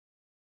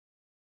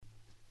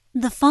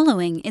The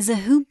following is a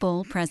Hoop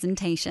Ball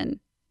presentation.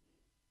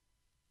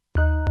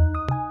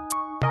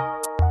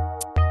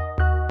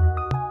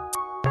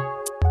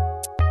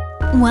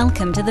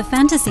 Welcome to the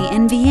Fantasy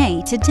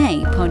NBA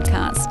Today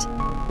podcast.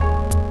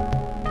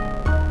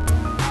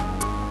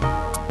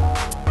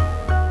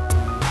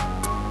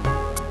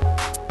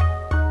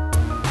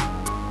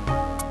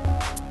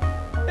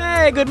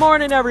 Hey, good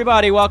morning,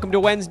 everybody. Welcome to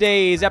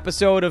Wednesday's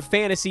episode of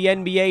Fantasy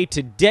NBA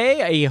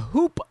Today, a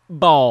Hoop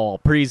Ball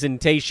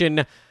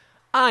presentation.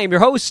 I'm your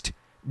host,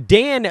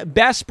 Dan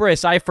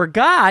Besbris. I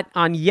forgot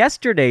on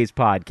yesterday's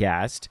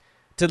podcast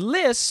to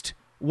list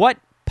what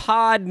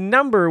pod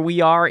number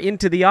we are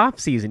into the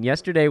offseason.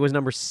 Yesterday was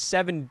number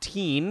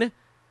 17.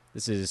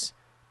 This is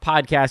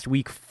podcast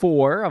week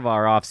 4 of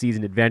our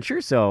offseason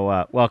adventure,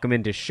 so welcome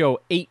into show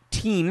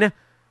 18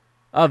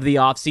 of the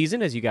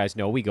offseason. As you guys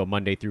know, we go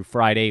Monday through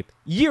Friday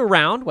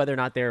year-round, whether or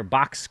not there are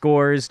box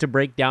scores to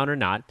break down or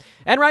not.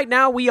 And right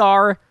now we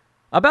are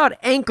about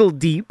ankle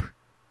deep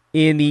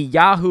in the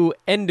Yahoo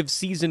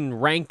end-of-season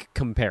rank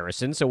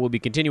comparison, so we'll be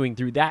continuing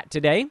through that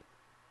today.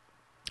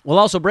 We'll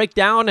also break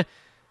down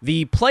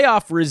the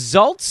playoff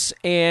results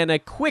and a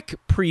quick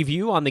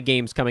preview on the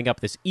games coming up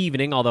this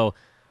evening, although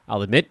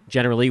I'll admit,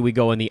 generally we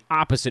go in the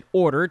opposite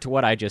order to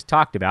what I just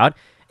talked about.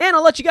 And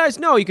I'll let you guys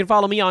know, you can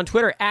follow me on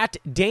Twitter at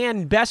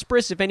Dan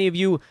Besbris. If any of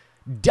you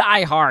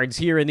diehards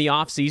here in the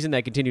offseason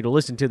that continue to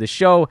listen to the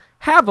show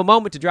have a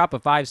moment to drop a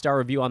 5-star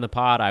review on the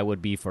pod, I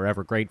would be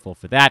forever grateful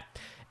for that.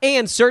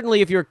 And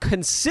certainly if you're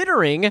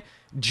considering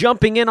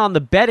jumping in on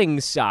the betting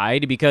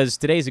side, because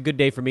today's a good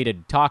day for me to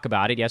talk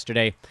about it.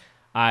 Yesterday,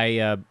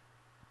 I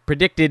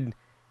predicted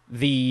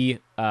the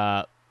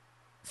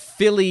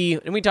Philly,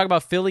 and we talked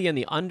about Philly and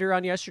the under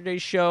on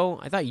yesterday's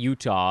show. I thought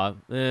Utah.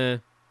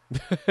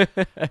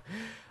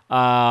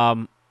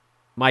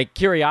 My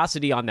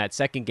curiosity on that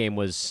second game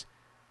was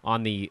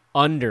on the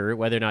under,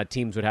 whether or not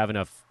teams would have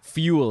enough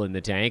fuel in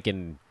the tank,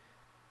 and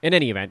in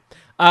any event.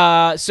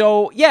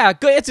 So, yeah,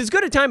 it's as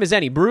good a time as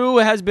any. Brew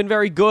has been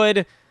very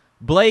good.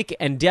 Blake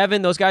and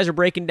Devin, those guys are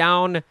breaking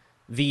down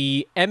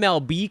the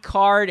MLB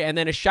card. And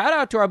then a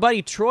shout-out to our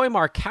buddy Troy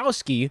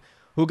Markowski,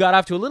 who got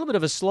off to a little bit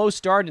of a slow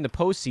start in the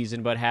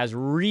postseason, but has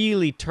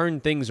really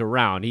turned things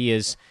around. He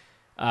is,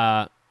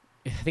 I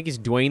think he's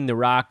Dwayne The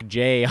Rock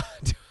J on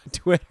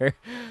Twitter.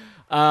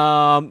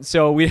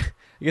 So I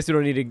guess we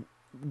don't need to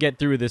get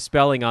through the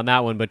spelling on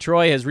that one, but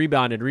Troy has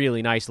rebounded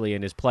really nicely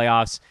in his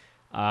playoffs.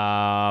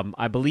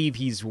 I believe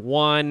he's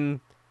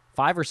won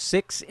 5 or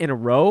 6 in a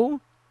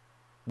row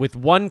with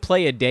one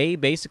play a day,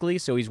 basically.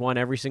 So he's won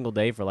every single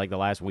day for like the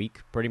last week,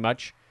 pretty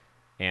much.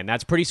 And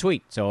that's pretty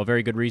sweet. So a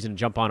very good reason to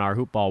jump on our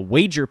Hoopball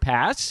Wager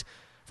Pass.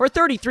 For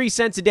 33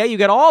 cents a day, you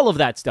get all of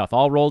that stuff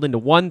all rolled into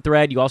one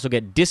thread. You also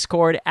get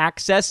Discord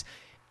access.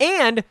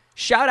 And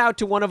shout out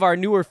to one of our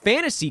newer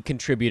fantasy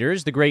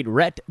contributors, the great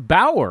Rhett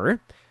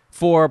Bauer,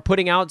 for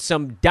putting out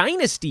some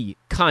Dynasty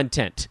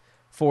content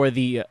for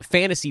the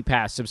Fantasy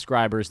Pass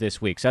subscribers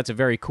this week. So that's a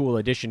very cool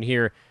addition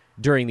here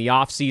during the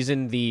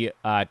offseason. The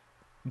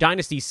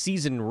Dynasty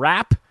season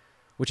wrap,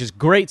 which is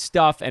great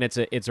stuff, and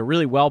it's a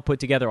really well put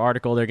together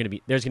article. There's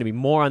going to be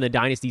more on the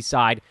Dynasty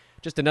side.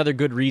 Just another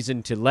good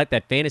reason to let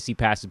that Fantasy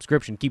Pass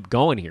subscription keep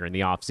going here in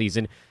the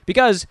offseason,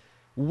 because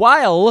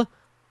while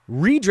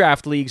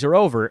redraft leagues are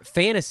over,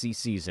 fantasy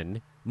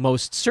season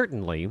most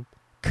certainly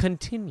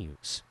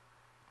continues.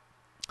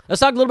 Let's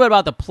talk a little bit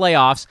about the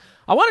playoffs.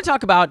 I want to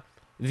talk about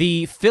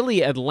the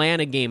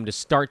Philly-Atlanta game to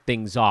start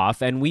things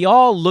off, and we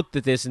all looked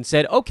at this and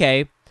said,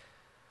 okay,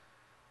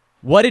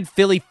 what did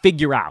Philly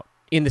figure out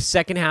in the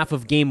second half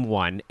of Game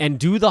 1, and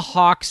do the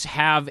Hawks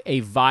have a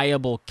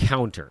viable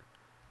counter?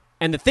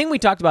 And the thing we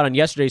talked about on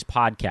yesterday's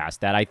podcast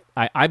that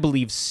I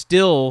believe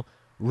still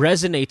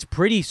resonates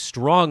pretty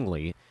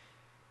strongly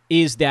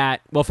is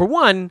that, well, for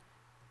one,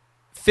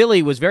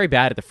 Philly was very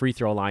bad at the free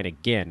throw line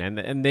again,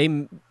 and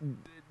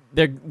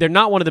they're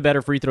not one of the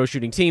better free throw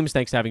shooting teams,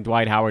 thanks to having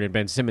Dwight Howard and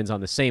Ben Simmons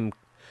on the same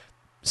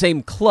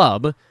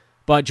club.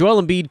 But Joel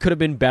Embiid could have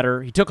been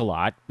better. He took a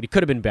lot, but he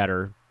could have been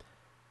better.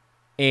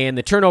 And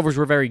the turnovers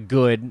were very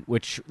good,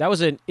 which that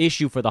was an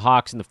issue for the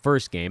Hawks in the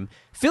first game.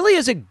 Philly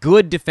is a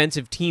good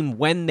defensive team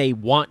when they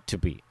want to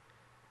be.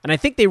 And I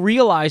think they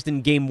realized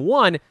in Game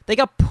 1, they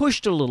got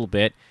pushed a little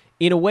bit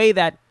in a way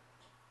that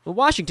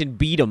Washington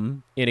beat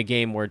them in a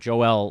game where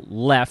Joel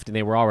left, and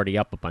they were already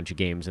up a bunch of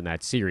games in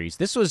that series.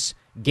 This was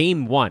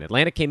Game 1.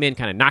 Atlanta came in,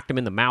 kind of knocked them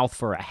in the mouth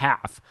for a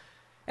half.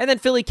 And then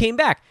Philly came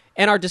back.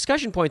 And our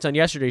discussion points on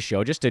yesterday's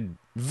show, just to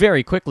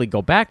very quickly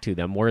go back to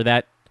them, were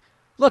that,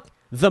 look,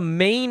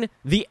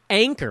 the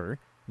anchor,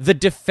 the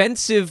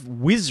defensive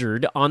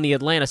wizard on the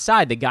Atlanta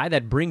side, the guy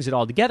that brings it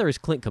all together is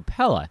Clint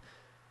Capella.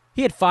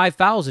 He had 5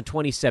 fouls in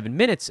 27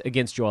 minutes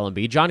against Joel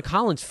Embiid. John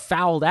Collins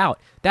fouled out.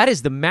 That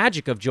is the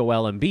magic of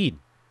Joel Embiid.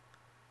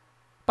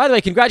 By the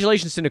way,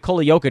 congratulations to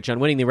Nikola Jokic on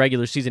winning the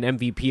regular season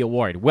MVP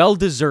award.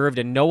 Well-deserved,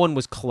 and no one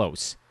was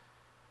close.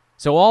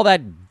 So all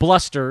that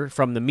bluster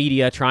from the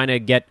media trying to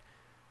get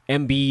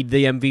Embiid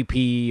the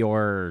MVP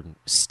or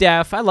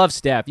Steph. I love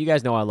Steph. You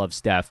guys know I love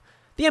Steph.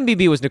 The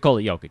MVP was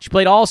Nikola Jokic. He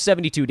played all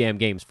 72 damn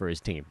games for his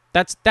team.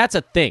 That's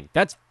a thing.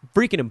 That's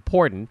freaking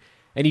important.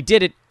 And he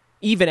did it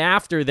even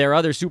after their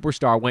other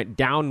superstar went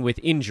down with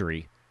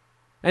injury.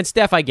 And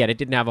Steph, I get it,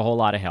 didn't have a whole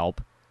lot of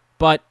help.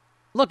 But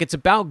look, it's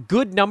about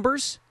good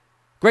numbers,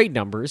 great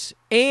numbers,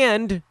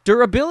 and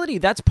durability.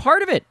 That's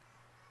part of it.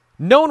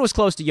 No one was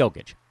close to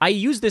Jokic. I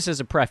use this as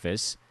a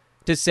preface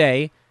to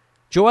say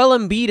Joel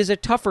Embiid is a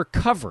tougher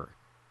cover.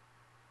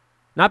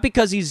 Not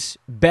because he's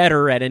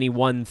better at any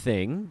one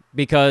thing,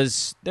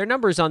 because their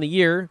numbers on the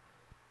year,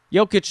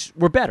 Jokic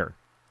were better,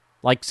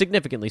 like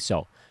significantly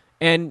so.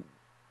 And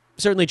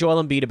certainly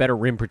Joel Embiid a better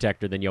rim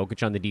protector than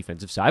Jokic on the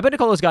defensive side, but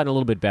Nikola's gotten a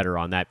little bit better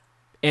on that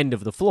end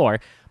of the floor.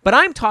 But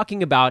I'm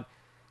talking about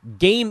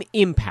game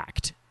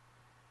impact,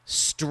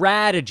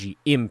 strategy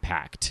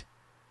impact.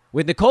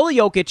 With Nikola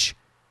Jokic,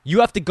 you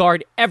have to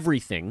guard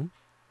everything,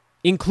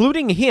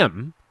 including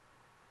him,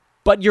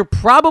 but you're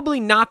probably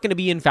not going to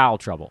be in foul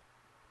trouble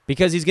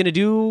because he's going to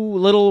do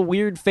little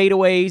weird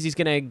fadeaways. He's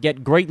going to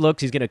get great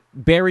looks. He's going to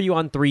bury you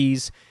on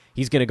threes.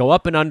 He's going to go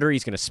up and under.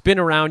 He's going to spin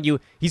around you.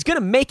 He's going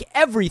to make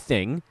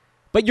everything,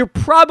 but you're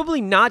probably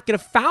not going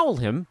to foul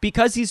him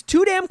because he's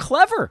too damn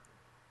clever.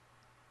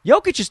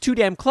 Jokic is too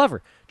damn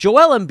clever.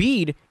 Joel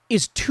Embiid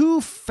is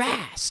too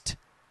fast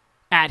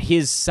at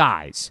his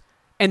size.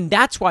 And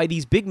that's why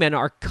these big men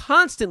are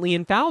constantly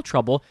in foul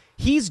trouble.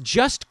 He's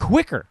just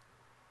quicker.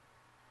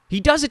 He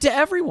does it to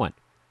everyone.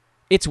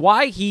 It's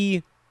why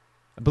I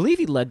believe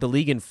he led the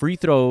league in free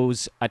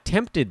throws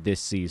attempted this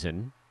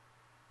season.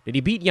 Did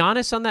he beat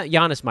Giannis on that?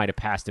 Giannis might have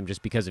passed him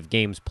just because of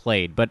games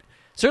played. But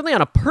certainly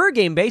on a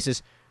per-game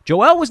basis,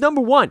 Joel was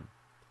number one.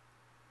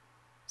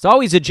 It's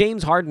always a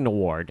James Harden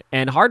award,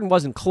 and Harden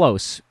wasn't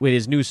close with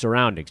his new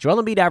surroundings.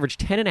 Joel Embiid averaged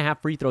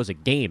 10.5 free throws a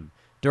game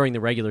during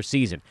the regular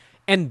season.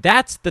 And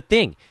that's the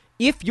thing.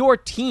 If your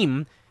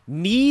team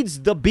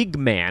needs the big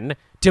man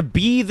to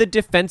be the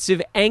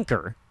defensive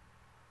anchor,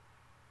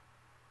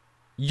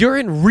 you're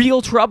in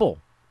real trouble.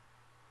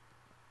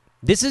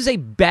 This is a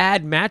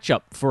bad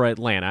matchup for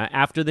Atlanta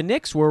after the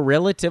Knicks were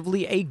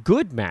relatively a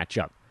good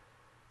matchup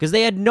because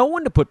they had no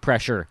one to put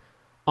pressure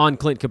on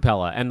Clint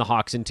Capella and the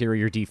Hawks'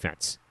 interior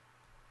defense.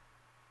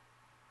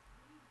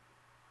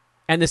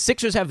 And the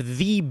Sixers have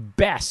the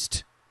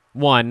best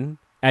one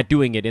at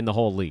doing it in the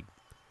whole league.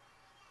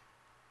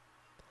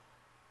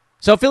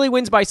 So Philly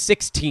wins by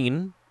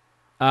 16.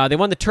 They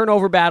won the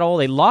turnover battle.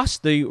 They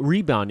lost the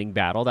rebounding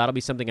battle. That'll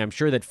be something I'm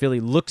sure that Philly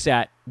looks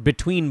at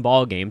between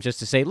ball games just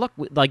to say, look,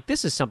 like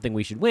this is something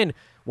we should win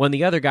when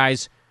the other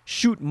guys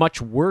shoot much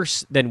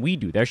worse than we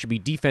do. There should be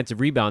defensive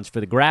rebounds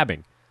for the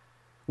grabbing,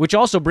 which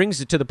also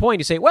brings it to the point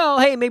to say, well,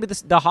 hey, maybe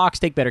the Hawks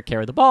take better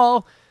care of the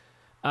ball.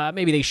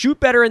 Maybe they shoot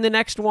better in the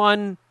next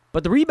one.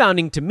 But the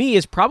rebounding, to me,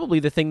 is probably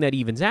the thing that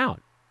evens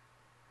out.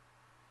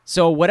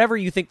 So whatever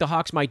you think the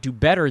Hawks might do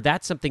better,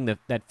 that's something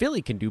that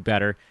Philly can do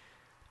better.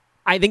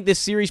 I think this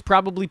series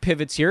probably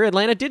pivots here.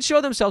 Atlanta did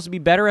show themselves to be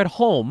better at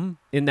home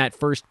in that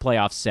first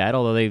playoff set,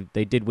 although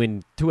they did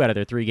win 2 out of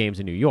their 3 games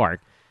in New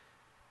York.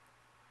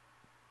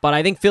 But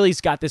I think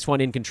Philly's got this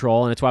one in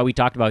control, and that's why we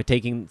talked about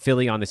taking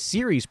Philly on the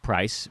series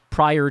price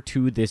prior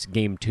to this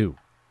Game 2.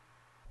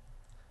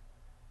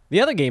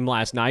 The other game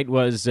last night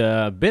was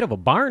a bit of a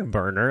barn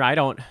burner.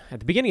 At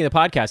the beginning of the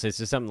podcast, it's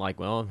just something like,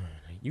 well,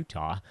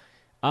 Utah.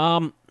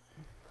 I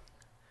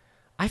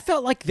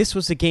felt like this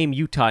was a game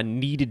Utah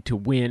needed to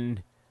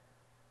win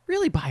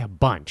really by a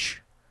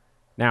bunch.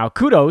 Now,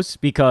 kudos,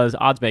 because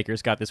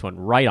oddsmakers got this one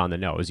right on the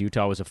nose.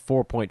 Utah was a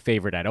 4-point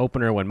favorite at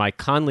opener. When Mike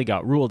Conley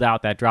got ruled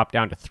out, that dropped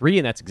down to 3,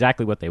 and that's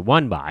exactly what they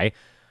won by.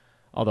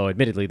 Although,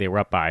 admittedly, they were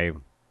up by,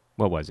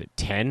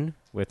 10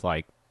 with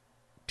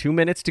 2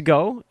 minutes to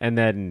go, and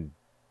then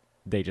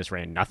they just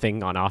ran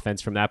nothing on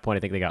offense from that point. I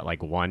think they got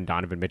 1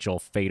 Donovan Mitchell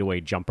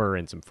fadeaway jumper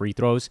and some free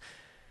throws.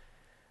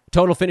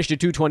 Total finished at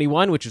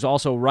 221, which is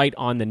also right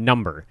on the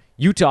number.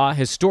 Utah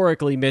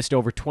historically missed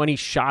over 20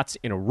 shots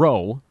in a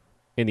row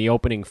in the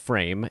opening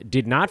frame,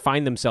 did not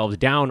find themselves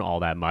down all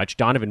that much.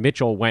 Donovan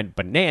Mitchell went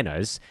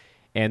bananas,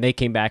 and they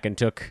came back and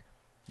took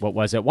what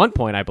was at one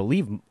point, I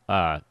believe,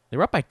 they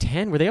were up by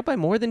 10. Were they up by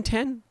more than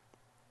 10?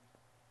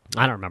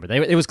 I don't remember.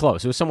 It was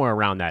close. It was somewhere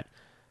around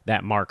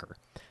that marker.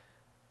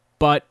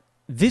 But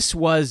this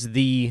was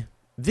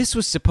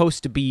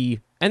supposed to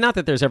be, and not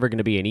that there's ever going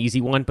to be an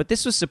easy one, but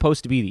this was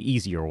supposed to be the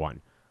easier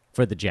one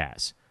for the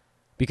Jazz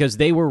because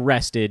they were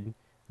rested.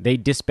 They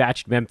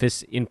dispatched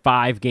Memphis in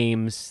 5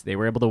 games. They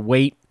were able to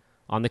wait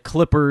on the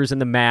Clippers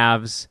and the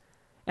Mavs.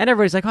 And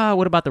everybody's like, oh,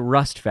 what about the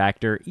rust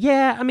factor?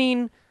 Yeah,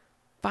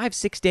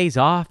 5-6 days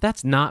off,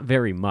 that's not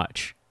very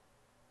much.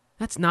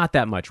 That's not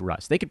that much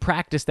rust. They could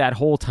practice that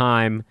whole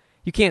time.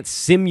 You can't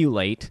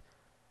simulate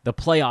the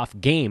playoff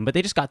game, but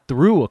they just got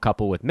through a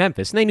couple with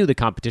Memphis, and they knew the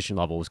competition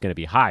level was going to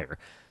be higher.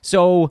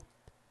 So,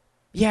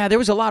 yeah, there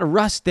was a lot of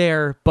rust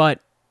there, but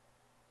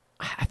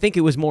I think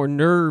it was more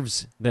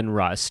nerves than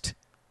rust.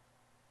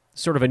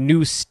 Sort of a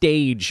new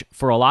stage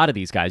for a lot of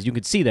these guys. You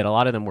could see that a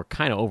lot of them were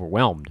kind of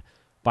overwhelmed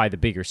by the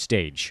bigger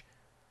stage.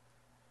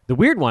 The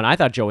weird one, I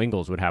thought Joe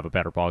Ingles would have a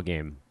better ball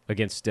game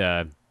against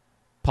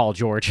Paul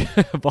George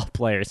of all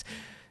players.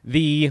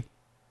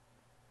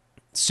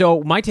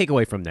 So my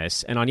takeaway from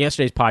this, and on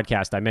yesterday's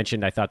podcast, I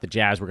mentioned I thought the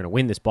Jazz were going to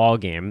win this ball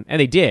game, and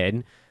they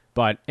did,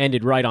 but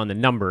ended right on the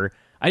number.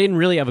 I didn't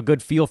really have a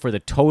good feel for the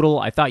total.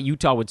 I thought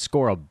Utah would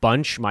score a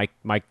bunch. My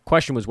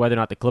question was whether or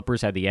not the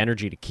Clippers had the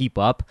energy to keep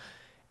up.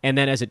 And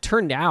then as it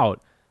turned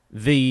out,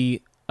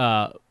 the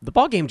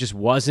ball game just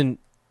wasn't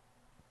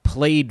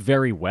played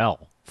very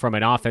well from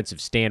an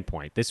offensive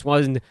standpoint. This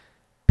wasn't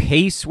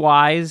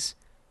pace-wise.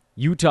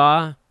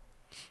 Utah,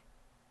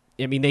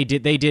 I mean, they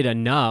did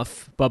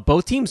enough, but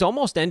both teams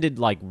almost ended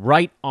like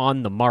right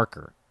on the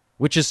marker,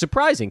 which is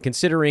surprising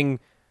considering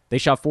they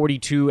shot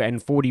 42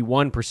 and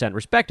 41%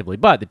 respectively.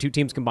 But the two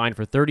teams combined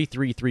for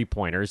 33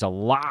 three-pointers. A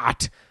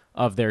lot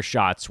of their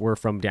shots were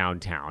from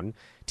downtown.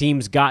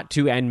 Teams got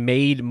to and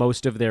made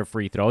most of their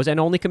free throws and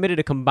only committed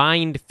a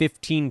combined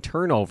 15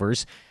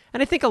 turnovers.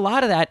 And I think a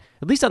lot of that,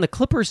 at least on the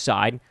Clippers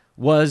side,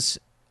 was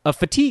a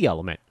fatigue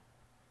element.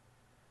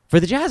 For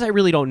the Jazz, I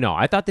really don't know.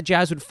 I thought the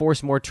Jazz would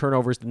force more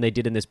turnovers than they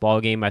did in this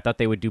ballgame. I thought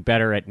they would do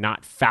better at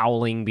not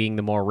fouling, being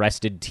the more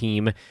rested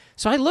team.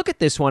 So I look at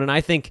this one and I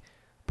think,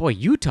 boy,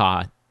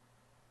 Utah,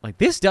 like,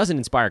 this doesn't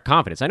inspire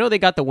confidence. I know they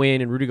got the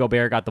win and Rudy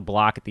Gobert got the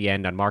block at the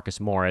end on Marcus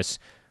Morris,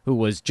 who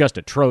was just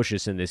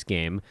atrocious in this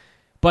game.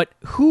 But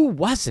who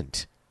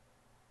wasn't?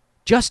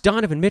 Just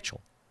Donovan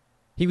Mitchell.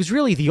 He was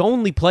really the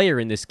only player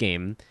in this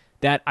game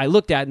that I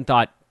looked at and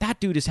thought, that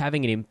dude is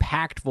having an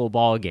impactful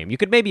ball game. You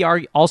could maybe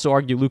also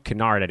argue Luke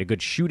Kennard had a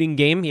good shooting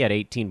game. He had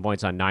 18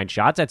 points on 9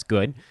 shots. That's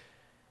good.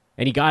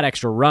 And he got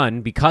extra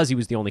run because he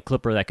was the only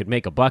Clipper that could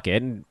make a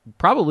bucket, and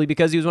probably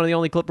because he was one of the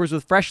only Clippers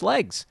with fresh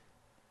legs.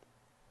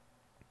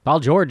 Paul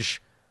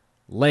George,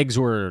 legs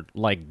were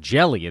like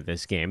jelly in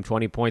this game.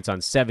 20 points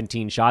on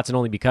 17 shots, and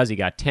only because he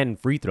got 10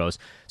 free throws.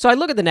 So I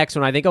look at the next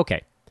one, I think,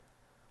 okay,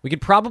 we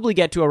could probably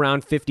get to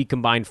around 50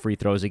 combined free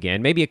throws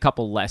again. Maybe a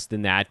couple less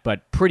than that,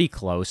 but pretty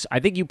close. I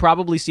think you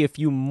probably see a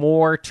few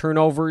more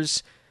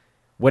turnovers,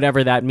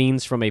 whatever that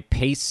means from a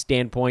pace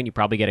standpoint. You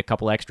probably get a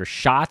couple extra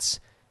shots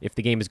if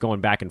the game is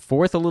going back and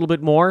forth a little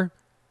bit more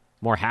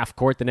half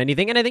court than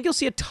anything. And I think you'll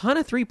see a ton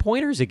of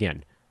three-pointers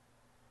again.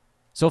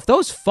 So if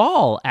those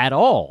fall at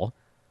all,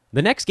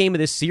 the next game of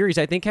this series,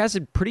 I think, has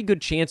a pretty good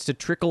chance to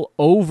trickle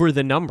over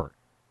the number.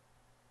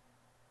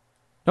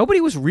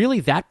 Nobody was really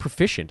that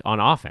proficient on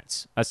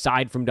offense,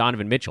 aside from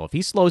Donovan Mitchell. If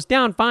he slows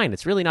down, fine.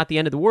 It's really not the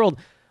end of the world.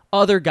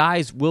 Other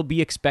guys will be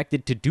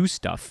expected to do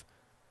stuff.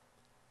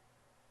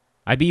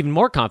 I'd be even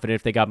more confident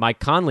if they got Mike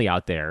Conley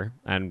out there,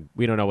 and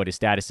we don't know what his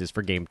status is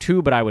for Game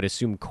 2, but I would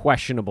assume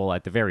questionable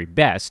at the very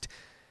best.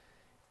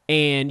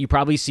 And you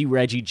probably see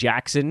Reggie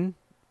Jackson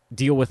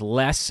deal with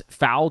less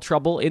foul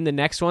trouble in the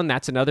next one.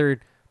 That's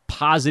another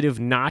positive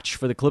notch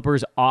for the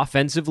Clippers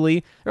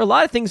offensively. There are a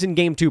lot of things in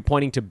Game 2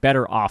 pointing to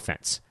better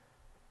offense.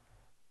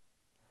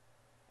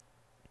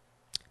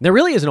 There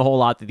really isn't a whole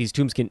lot that these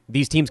teams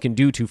can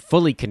do to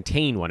fully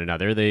contain one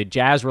another. The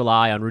Jazz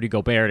rely on Rudy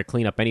Gobert to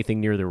clean up anything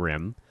near the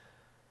rim.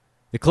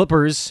 The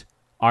Clippers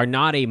are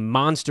not a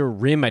monster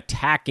rim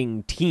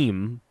attacking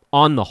team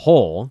on the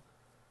whole.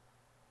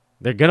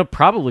 They're going to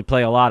probably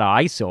play a lot of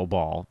ISO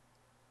ball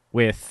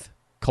with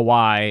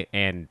Kawhi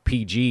and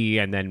PG,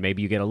 and then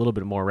maybe you get a little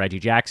bit more Reggie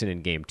Jackson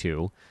in Game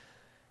 2.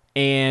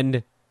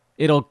 And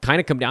it'll kind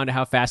of come down to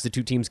how fast the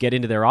two teams get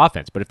into their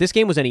offense. But if this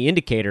game was any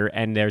indicator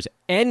and there's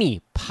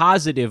any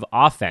positive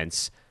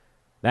offense,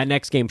 that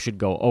next game should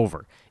go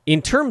over.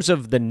 In terms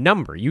of the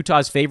number,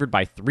 Utah's favored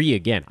by 3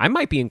 again. I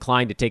might be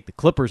inclined to take the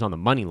Clippers on the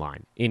money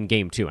line in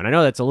Game 2. And I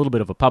know that's a little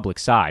bit of a public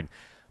side,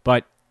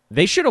 but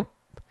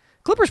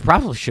Clippers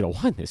probably should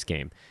have won this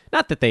game.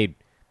 Not that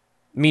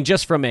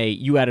just from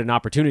you had an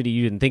opportunity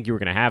you didn't think you were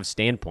going to have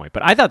standpoint,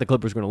 but I thought the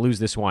Clippers were going to lose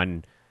this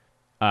one,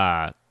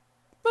 I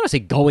don't want to say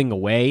going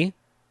away,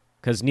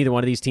 because neither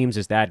one of these teams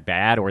is that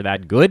bad or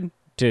that good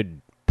to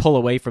pull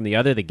away from the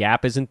other. The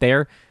gap isn't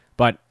there.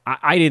 But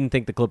I didn't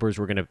think the Clippers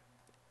were going to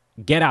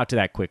get out to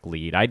that quick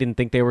lead. I didn't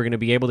think they were going to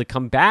be able to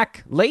come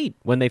back late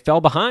when they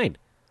fell behind.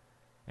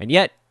 And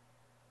yet,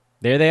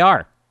 there they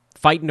are,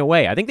 fighting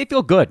away. I think they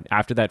feel good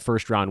after that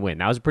first round win.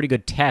 That was a pretty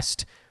good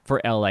test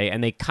for LA,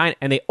 and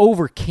they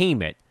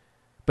overcame it.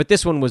 But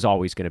this one was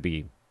always going to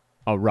be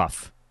a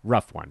rough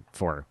one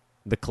for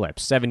the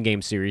Clips.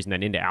 7-game series and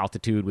then into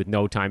altitude with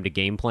no time to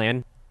game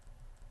plan.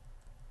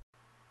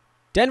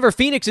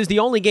 Denver-Phoenix is the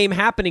only game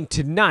happening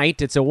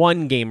tonight. It's a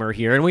one-gamer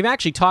here, and we've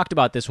actually talked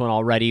about this one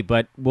already,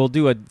 but we'll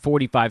do a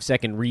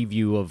 45-second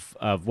review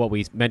of what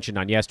we mentioned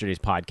on yesterday's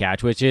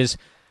podcast, which is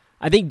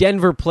I think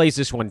Denver plays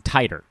this one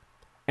tighter.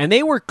 And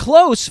they were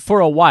close for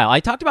a while. I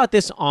talked about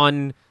this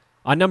on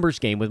a numbers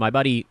game with my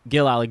buddy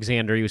Gil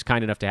Alexander. He was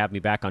kind enough to have me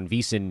back on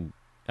VSiN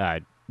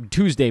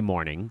Tuesday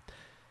morning.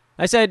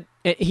 I said,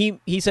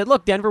 he said,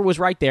 look, Denver was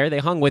right there. They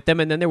hung with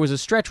them, and then there was a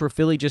stretch where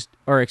Phoenix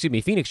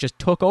just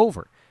took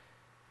over.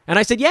 And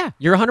I said, yeah,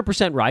 you're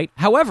 100% right.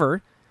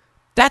 However,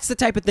 that's the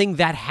type of thing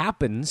that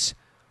happens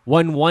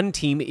when one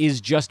team is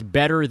just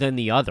better than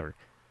the other.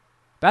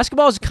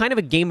 Basketball is kind of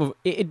a game of,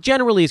 it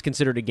generally is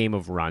considered a game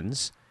of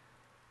runs,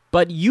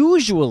 but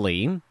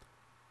usually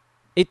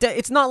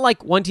It's not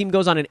like one team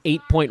goes on an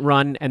 8-point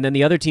run and then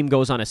the other team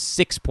goes on a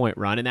 6-point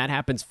run, and that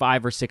happens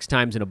 5 or 6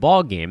 times in a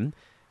ball game.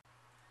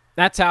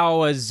 That's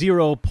how a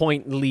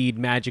 0-point lead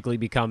magically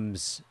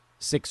becomes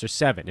 6 or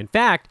 7. In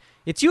fact,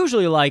 it's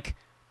usually like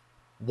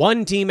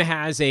one team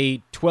has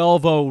a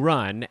 12-0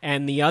 run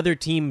and the other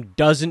team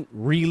doesn't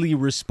really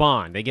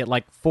respond. They get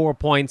like 4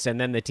 points and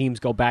then the teams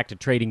go back to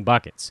trading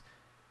buckets.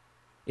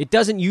 It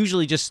doesn't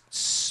usually just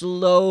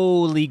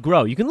slowly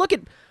grow. You can look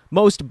at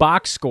most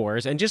box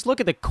scores and just look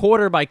at the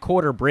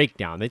quarter-by-quarter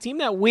breakdown. The team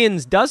that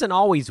wins doesn't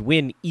always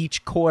win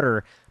each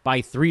quarter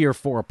by 3 or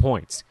 4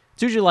 points.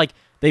 It's usually like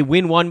they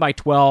win one by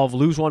 12,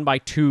 lose one by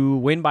 2,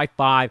 win by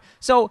 5.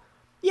 So,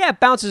 yeah,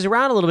 it bounces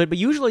around a little bit, but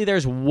usually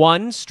there's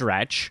one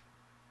stretch,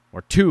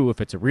 or 2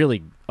 if it's a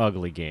really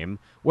ugly game,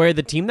 where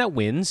the team that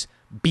wins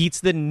beats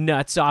the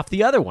nuts off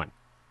the other one.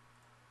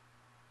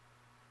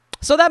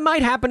 So that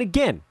might happen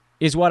again,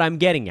 is what I'm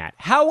getting at.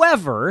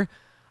 However,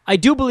 I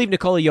do believe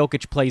Nikola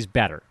Jokic plays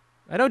better.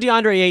 I know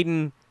DeAndre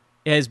Ayton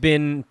has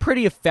been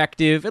pretty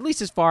effective, at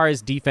least as far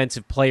as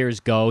defensive players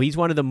go. He's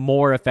one of the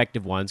more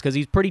effective ones because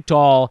he's pretty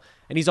tall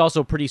and he's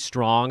also pretty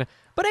strong.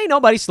 But ain't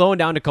nobody slowing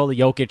down Nikola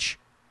Jokic.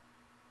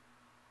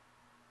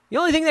 The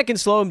only thing that can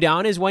slow him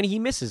down is when he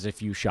misses a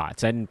few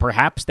shots, and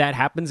perhaps that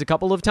happens a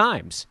couple of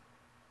times.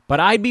 But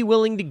I'd be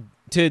willing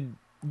to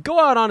go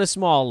out on a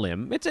small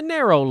limb. It's a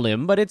narrow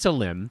limb, but it's a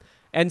limb.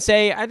 And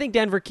say, I think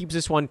Denver keeps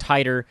this one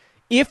tighter.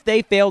 If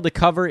they fail to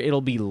cover,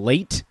 it'll be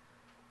late.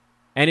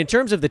 And in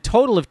terms of the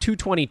total of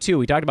 222,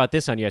 we talked about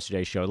this on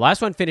yesterday's show. The last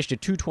one finished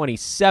at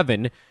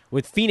 227,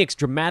 with Phoenix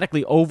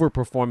dramatically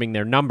overperforming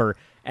their number,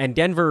 and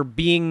Denver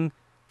being,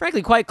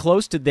 frankly, quite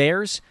close to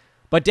theirs.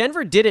 But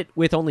Denver did it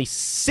with only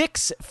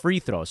 6 free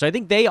throws. So I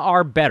think they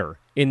are better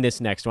in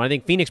this next one. I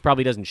think Phoenix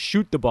probably doesn't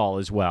shoot the ball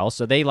as well,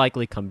 so they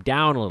likely come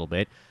down a little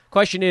bit.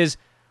 Question is,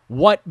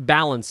 what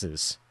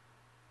balances?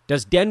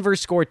 Does Denver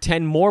score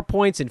 10 more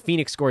points and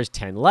Phoenix scores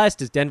 10 less?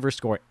 Does Denver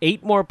score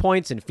 8 more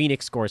points and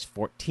Phoenix scores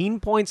 14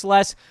 points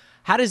less?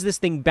 How does this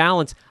thing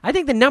balance? I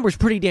think the number's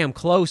pretty damn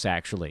close,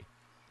 actually.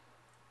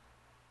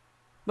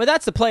 But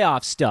that's the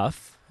playoff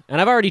stuff. And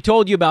I've already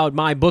told you about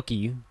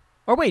MyBookie.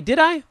 Or wait, did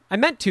I? I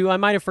meant to. I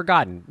might have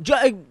forgotten.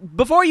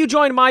 Before you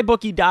join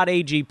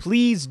MyBookie.ag,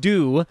 please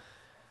do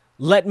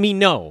let me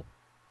know.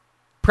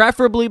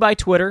 Preferably by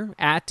Twitter,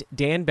 at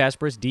Dan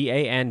Besbris,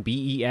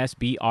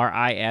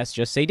 DanBesbris.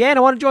 Just say, Dan, I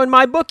want to join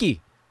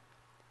MyBookie.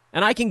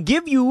 And I can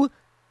give you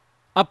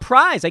a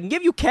prize. I can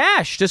give you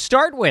cash to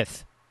start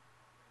with.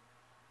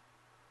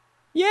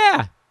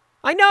 Yeah,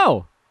 I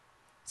know.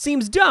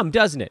 Seems dumb,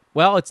 doesn't it?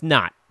 Well, it's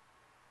not.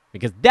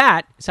 Because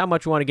that is how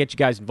much we want to get you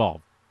guys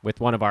involved with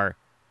one of our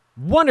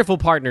wonderful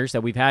partners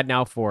that we've had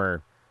now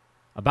for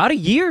about a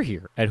year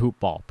here at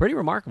Hoopball. Pretty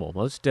remarkable.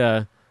 Most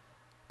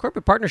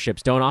corporate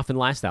partnerships don't often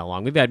last that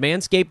long. We've had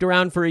Manscaped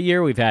around for a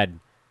year. We've had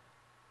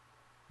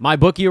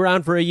MyBookie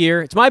around for a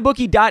year. It's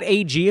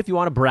mybookie.ag if you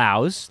want to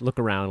browse. Look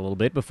around a little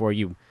bit before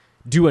you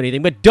do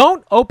anything. But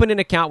don't open an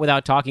account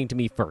without talking to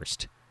me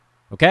first.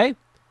 Okay?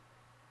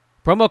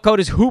 Promo code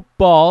is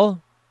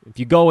Hoopball. If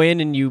you go in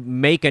and you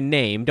make a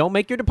name, don't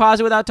make your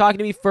deposit without talking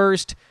to me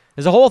first.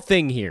 There's a whole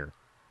thing here.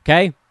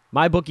 Okay?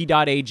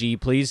 mybookie.ag.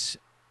 Please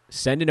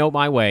send a note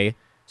my way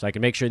so I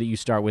can make sure that you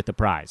start with the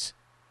prize.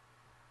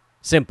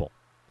 Simple.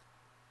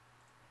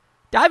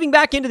 Diving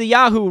back into the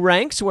Yahoo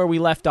ranks where we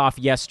left off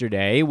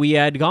yesterday, we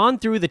had gone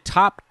through the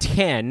top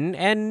 10,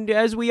 and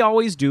as we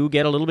always do,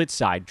 get a little bit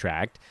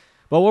sidetracked.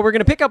 But what we're going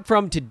to pick up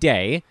from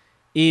today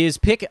is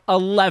pick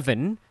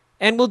 11,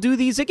 and we'll do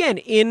these again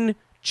in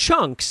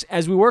chunks.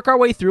 As we work our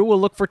way through,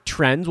 we'll look for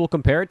trends, we'll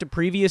compare it to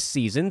previous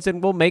seasons,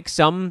 and we'll make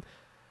some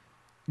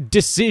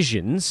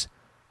decisions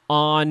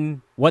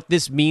on what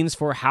this means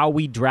for how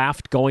we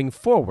draft going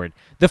forward.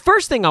 The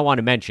first thing I want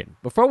to mention,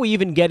 before we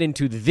even get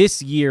into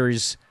this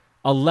year's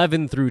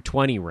 11 through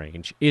 20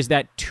 range, is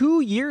that 2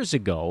 years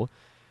ago,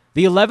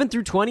 the 11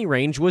 through 20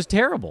 range was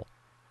terrible.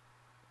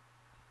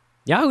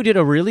 Yahoo did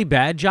a really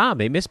bad job.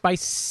 They missed by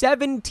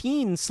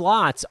 17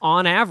 slots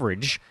on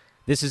average.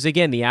 This is,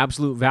 again, the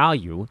absolute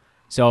value.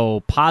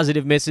 So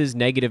positive misses,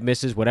 negative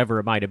misses, whatever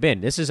it might have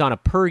been. This is on a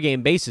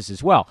per-game basis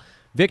as well.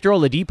 Victor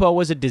Oladipo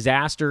was a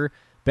disaster.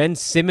 Ben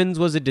Simmons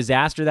was a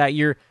disaster that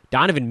year.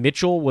 Donovan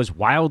Mitchell was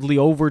wildly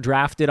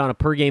overdrafted on a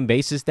per-game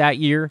basis that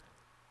year.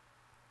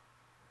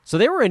 So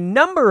there were a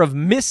number of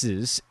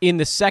misses in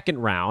the second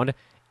round,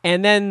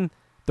 and then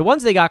the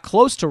ones they got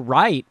close to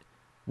right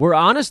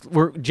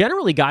were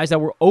generally guys that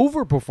were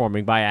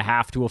overperforming by a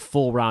half to a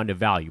full round of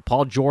value.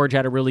 Paul George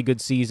had a really good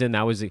season.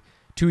 That was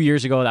 2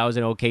 years ago. That was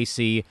in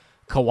OKC.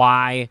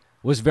 Kawhi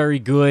was very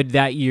good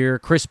that year.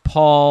 Chris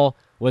Paul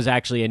was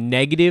actually a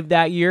negative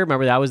that year.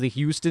 Remember, that was the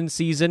Houston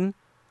season.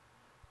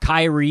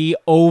 Kyrie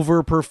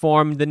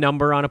overperformed the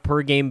number on a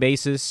per-game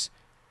basis.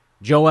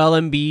 Joel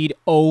Embiid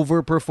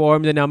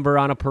overperformed the number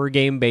on a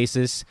per-game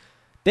basis.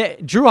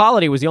 Drew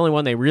Holiday was the only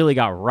one they really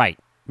got right.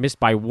 Missed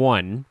by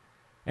 1.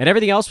 And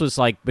everything else was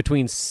like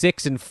between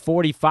 6 and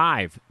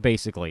 45,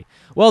 basically.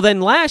 Well,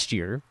 then last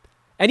year,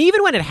 and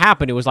even when it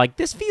happened, it was like,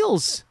 this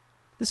feels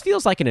this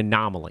feels like an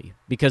anomaly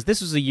because this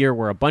was a year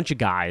where a bunch of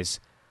guys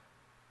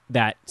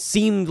that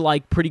seemed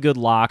like pretty good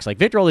locks, like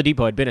Victor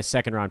Oladipo had been a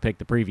second-round pick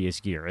the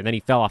previous year, and then he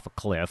fell off a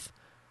cliff.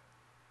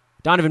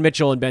 Donovan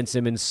Mitchell and Ben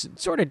Simmons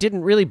sort of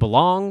didn't really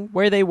belong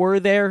where they were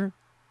there.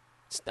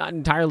 It's not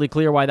entirely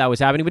clear why that was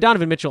happening, but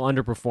Donovan Mitchell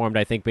underperformed,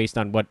 I think, based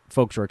on what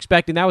folks were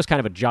expecting. That was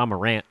kind of a Ja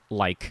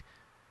Morant-like.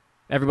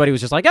 Everybody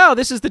was just like, oh,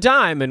 this is the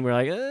time, and we're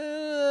like,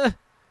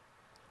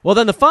 Well,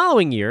 then the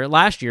following year,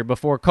 last year,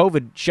 before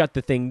COVID shut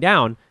the thing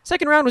down,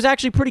 second round was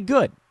actually pretty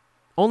good.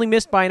 Only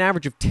missed by an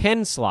average of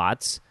 10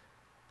 slots.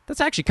 That's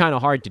actually kind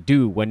of hard to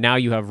do when now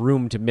you have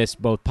room to miss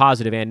both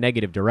positive and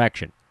negative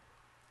direction.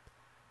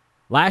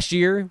 Last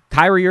year,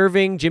 Kyrie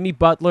Irving, Jimmy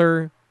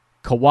Butler,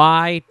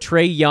 Kawhi,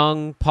 Trae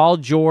Young, Paul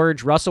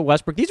George, Russell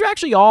Westbrook, these are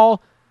actually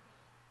all,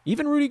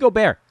 even Rudy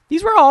Gobert,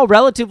 these were all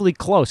relatively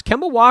close.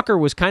 Kemba Walker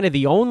was kind of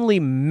the only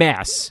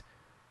mess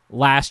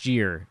last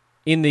year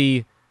in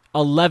the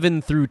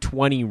 11 through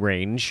 20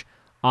 range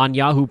on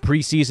Yahoo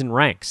preseason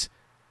ranks.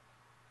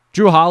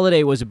 Drew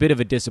Holiday was a bit of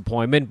a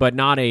disappointment, but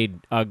not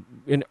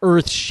an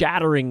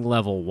earth-shattering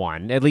level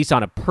one, at least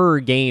on a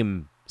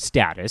per-game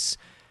status.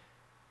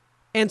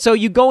 And so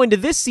you go into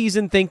this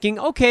season thinking,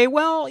 okay,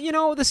 well,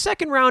 the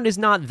second round is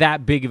not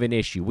that big of an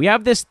issue. We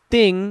have this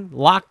thing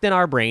locked in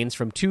our brains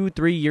from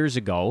 2-3 years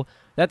ago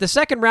that the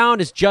second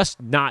round is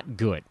just not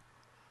good.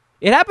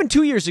 It happened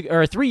 2 years ago,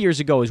 or 3 years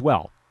ago as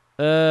well.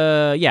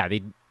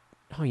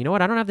 You know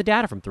what? I don't have the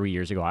data from 3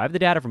 years ago. I have the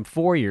data from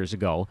 4 years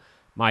ago.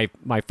 My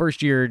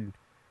first year,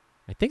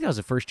 I think that was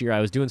the first year I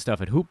was doing stuff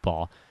at Hoop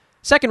Ball.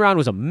 Second round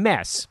was a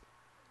mess.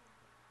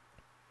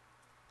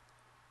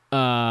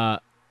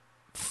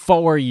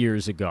 4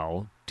 years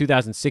ago,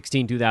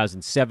 2016,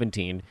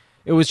 2017,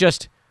 it was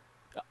just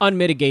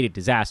unmitigated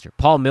disaster.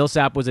 Paul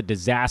Millsap was a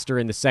disaster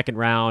in the second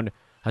round.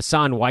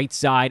 Hassan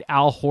Whiteside,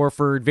 Al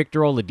Horford,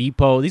 Victor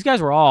Oladipo, these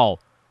guys were all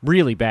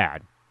really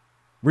bad.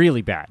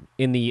 Really bad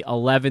in the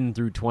 11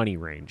 through 20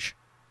 range.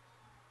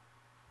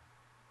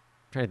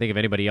 I'm trying to think of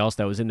anybody else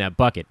that was in that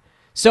bucket.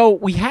 So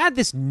we had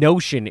this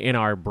notion in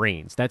our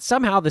brains that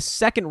somehow the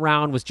second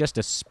round was just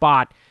a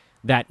spot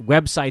that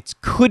websites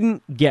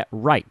couldn't get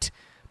right.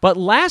 But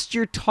last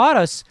year taught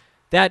us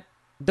that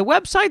the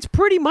websites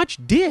pretty much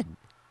did.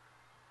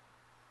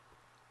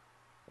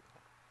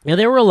 Now,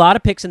 there were a lot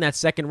of picks in that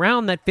second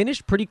round that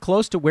finished pretty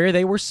close to where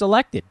they were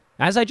selected.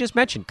 As I just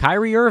mentioned,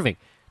 Kyrie Irving,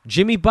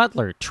 Jimmy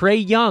Butler,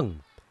 Trae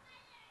Young.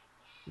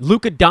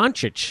 Luka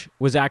Doncic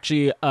was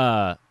actually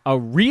a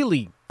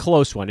really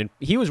close one, and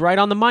he was right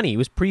on the money. He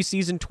was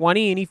preseason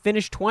 20, and he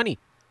finished 20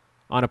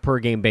 on a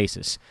per-game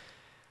basis.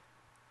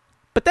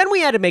 But then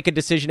we had to make a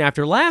decision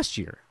after last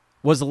year.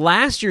 Was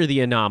last year the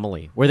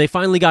anomaly, where they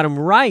finally got him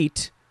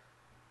right,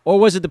 or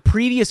was it the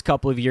previous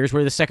couple of years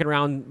where the second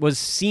round was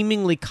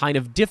seemingly kind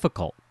of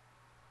difficult?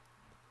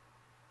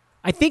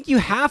 I think you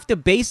have to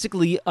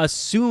basically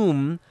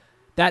assume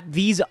that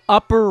these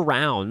upper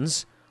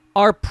rounds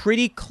are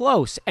pretty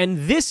close.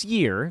 And this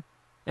year,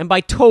 and by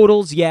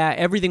totals, yeah,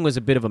 everything was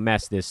a bit of a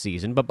mess this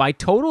season, but by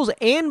totals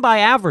and by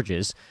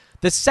averages,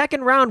 the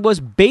second round was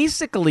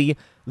basically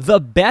the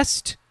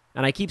best,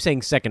 and I keep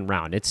saying second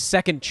round, it's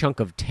second chunk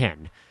of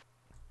 10.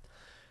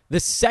 The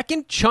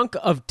second chunk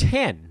of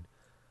 10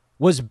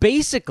 was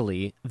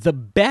basically the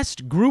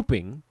best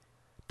grouping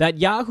that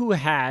Yahoo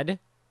had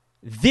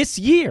this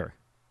year.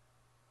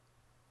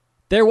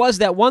 There was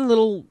that one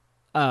little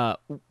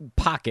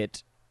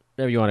pocket,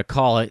 whatever you want to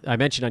call it, I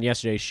mentioned on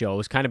yesterday's show. It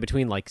was kind of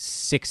between like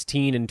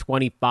 16 and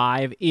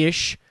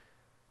 25-ish,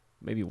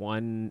 maybe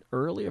one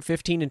earlier,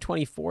 15 and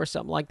 24,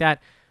 something like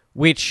that,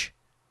 which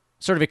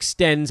sort of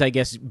extends, I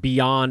guess,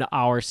 beyond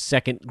our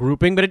second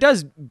grouping. But it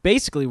does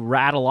basically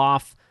rattle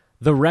off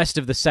the rest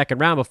of the second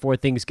round before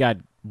things got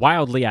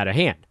wildly out of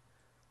hand.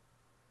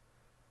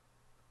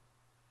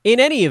 In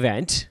any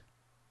event,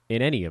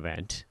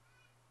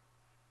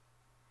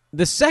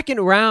 the second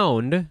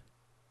round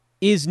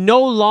is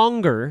no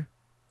longer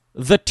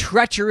the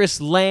treacherous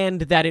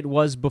land that it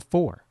was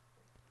before.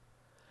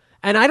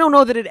 And I don't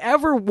know that it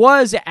ever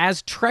was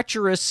as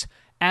treacherous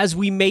as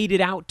we made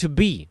it out to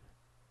be.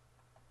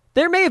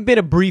 There may have been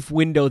a brief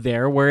window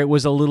there where it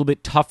was a little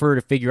bit tougher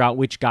to figure out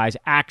which guys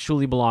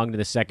actually belonged in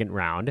the second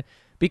round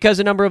because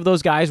a number of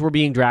those guys were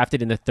being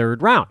drafted in the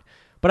third round.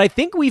 But I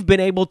think we've been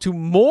able to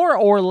more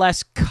or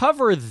less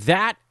cover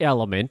that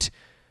element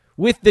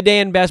with the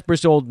Dan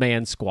Besbris old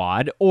man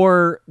squad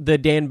or the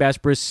Dan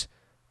Besbris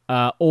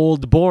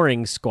old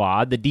boring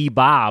squad, the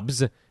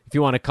D-Bobs, if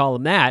you want to call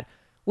them that,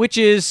 which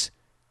is,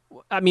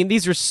 I mean,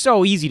 these are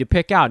so easy to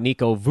pick out.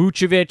 Niko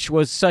Vucevic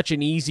was such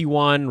an easy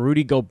one.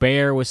 Rudy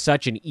Gobert was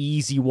such an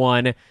easy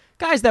one.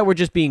 Guys that were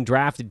just being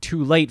drafted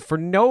too late for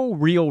no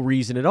real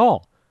reason at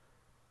all.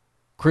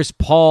 Chris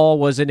Paul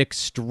was an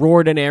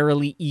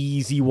extraordinarily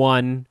easy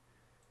one.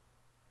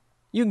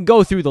 You can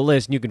go through the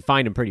list and you can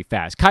find them pretty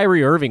fast.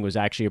 Kyrie Irving was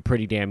actually a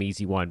pretty damn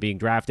easy one, being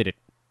drafted at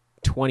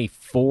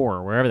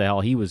 24, wherever the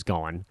hell he was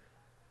going.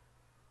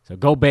 So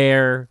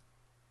Gobert,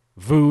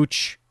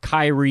 Vooch,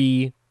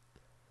 Kyrie,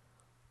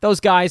 those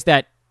guys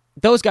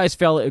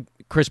fell.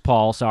 Chris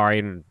Paul, sorry,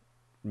 I didn't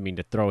mean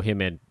to throw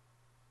him in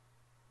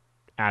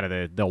out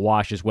of the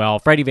wash as well.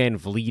 Freddie Van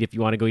Vliet, if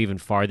you want to go even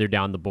farther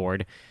down the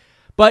board.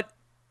 But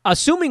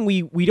assuming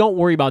we don't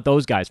worry about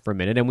those guys for a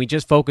minute and we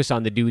just focus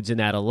on the dudes in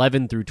that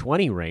 11 through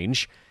 20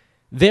 range,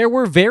 there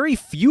were very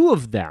few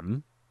of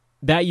them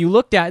that you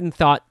looked at and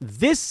thought,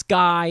 this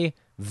guy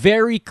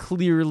very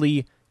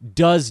clearly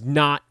does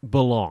not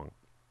belong.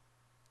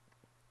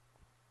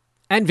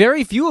 And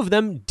very few of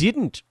them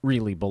didn't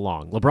really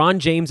belong. LeBron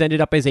James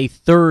ended up as a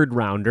third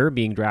rounder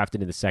being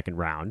drafted in the second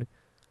round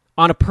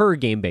on a per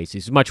game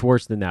basis. Much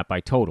worse than that by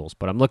totals,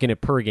 but I'm looking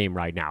at per game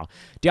right now.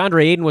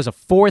 DeAndre Ayton was a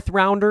fourth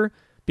rounder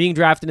being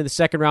drafted in the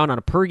second round on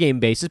a per game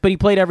basis, but he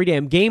played every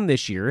damn game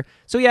this year,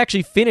 so he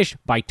actually finished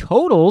by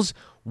totals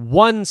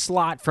one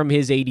slot from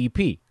his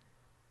ADP.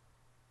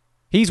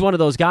 He's one of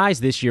those guys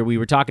this year we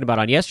were talking about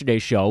on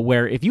yesterday's show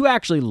where if you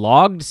actually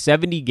logged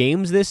 70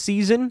 games this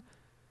season,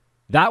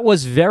 that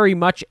was very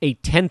much a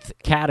 10th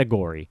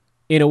category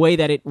in a way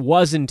that it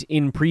wasn't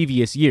in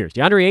previous years.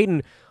 DeAndre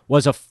Ayton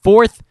was a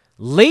fourth,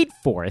 late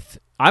fourth,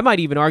 I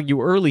might even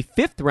argue early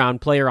fifth round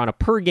player on a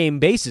per game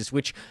basis,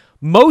 which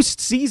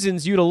most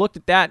seasons you'd have looked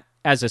at that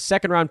as a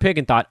second round pick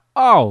and thought,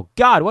 oh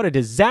God, what a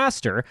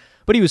disaster.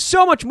 But he was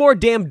so much more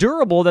damn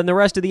durable than the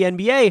rest of the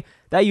NBA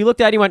that you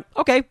looked at and you went,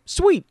 okay,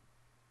 sweet.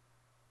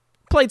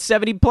 Played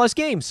 70 plus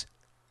games.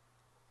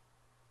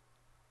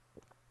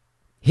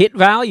 Hit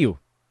value.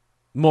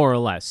 More or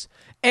less.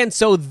 And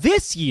so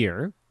this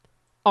year,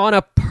 on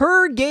a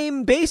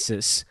per-game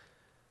basis,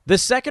 the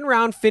second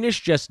round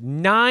finished just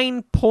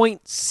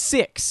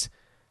 9.6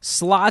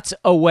 slots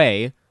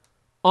away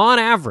on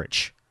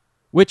average,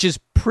 which is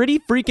pretty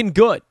freaking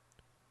good.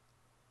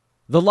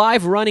 The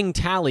live running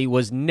tally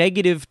was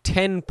negative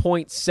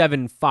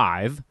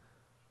 10.75,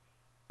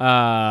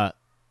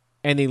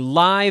 and the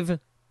live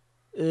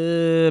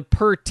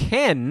per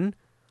 10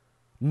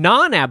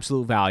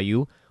 non-absolute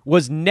value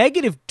was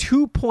negative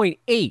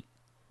 2.8,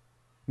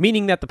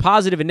 meaning that the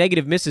positive and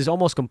negative misses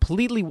almost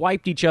completely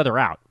wiped each other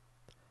out.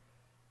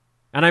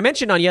 And I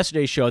mentioned on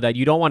yesterday's show that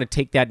you don't want to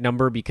take that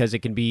number because it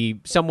can be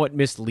somewhat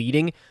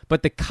misleading,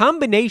 but the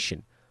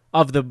combination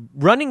of the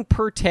running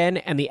per 10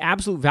 and the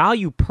absolute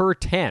value per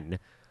 10,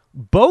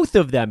 both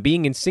of them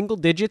being in single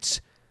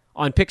digits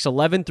on picks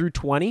 11 through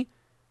 20,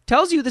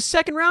 tells you the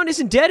second round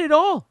isn't dead at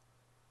all.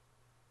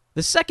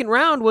 The second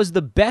round was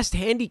the best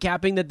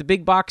handicapping that the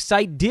big box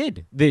site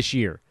did this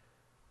year.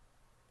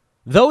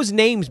 Those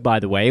names, by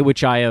the way,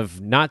 which I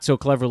have not so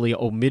cleverly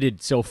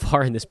omitted so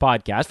far in this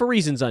podcast for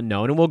reasons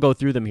unknown, and we'll go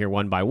through them here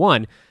one by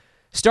one,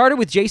 started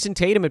with Jason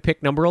Tatum at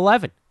pick number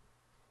 11.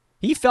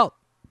 He felt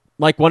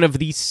like one of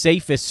the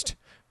safest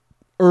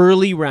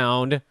early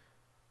round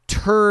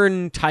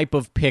turn type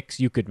of picks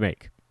you could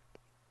make.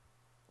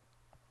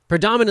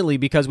 Predominantly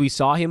because we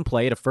saw him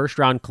play at a first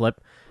round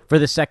clip for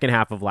the second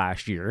half of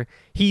last year.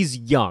 He's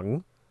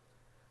young.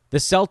 The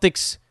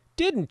Celtics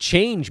didn't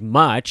change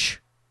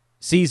much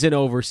season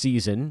over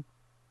season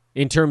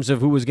in terms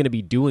of who was going to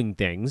be doing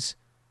things,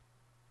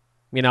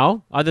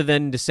 other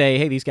than to say,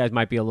 hey, these guys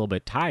might be a little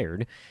bit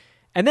tired.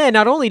 And then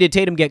not only did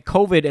Tatum get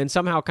COVID and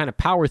somehow kind of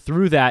power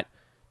through that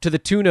to the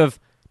tune of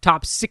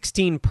top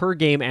 16 per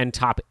game and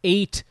top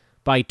 8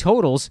 by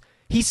totals,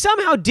 he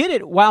somehow did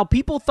it while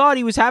people thought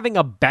he was having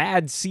a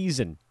bad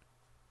season.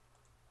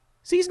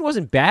 Season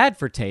wasn't bad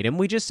for Tatum.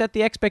 We just set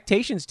the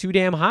expectations too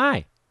damn high.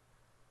 I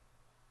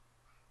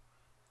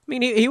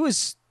mean, he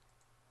was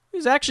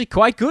actually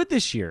quite good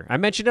this year. I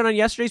mentioned it on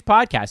yesterday's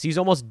podcast. He's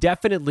almost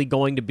definitely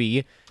going to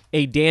be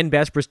a Dan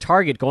Besbris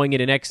target going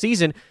into next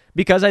season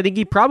because I think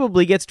he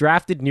probably gets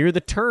drafted near the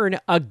turn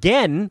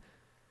again,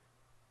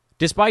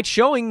 despite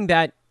showing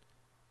that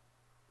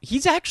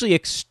he's actually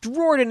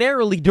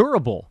extraordinarily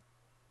durable.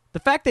 The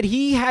fact that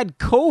he had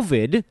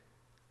COVID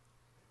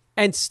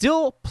and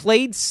still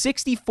played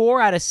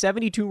 64 out of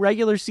 72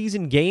 regular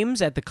season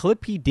games at the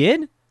clip he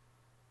did?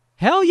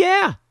 Hell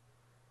yeah.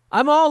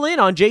 I'm all in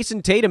on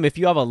Jason Tatum if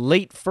you have a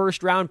late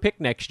first round pick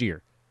next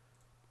year.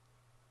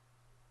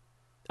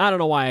 I don't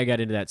know why I got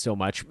into that so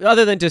much,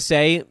 other than to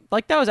say,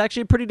 that was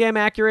actually a pretty damn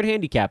accurate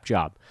handicap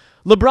job.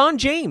 LeBron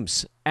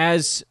James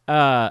as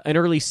an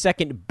early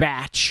second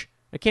batch.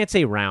 I can't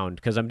say round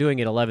because I'm doing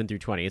it 11 through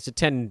 20. It's a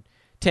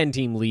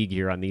 10-team league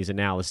here on these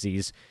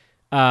analyses.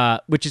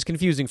 Which is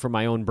confusing for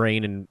my own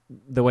brain and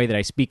the way that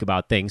I speak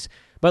about things.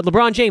 But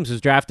LeBron James was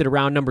drafted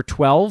around number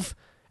 12,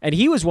 and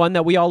he was one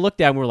that we all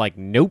looked at and were like,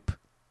 nope.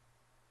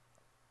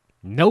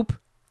 Nope.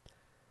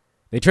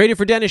 They traded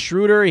for Dennis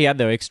Schroeder. He had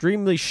the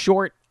extremely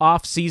short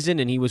offseason,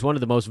 and he was one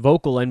of the most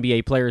vocal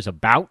NBA players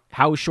about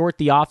how short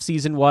the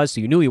offseason was,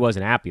 so you knew he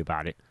wasn't happy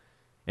about it.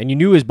 And you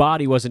knew his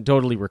body wasn't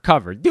totally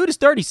recovered. Dude is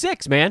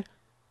 36, man.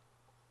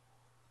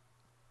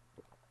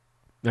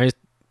 I just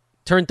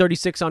turned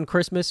 36 on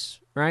Christmas,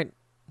 right?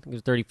 I think it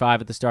was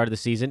 35 at the start of the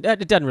season.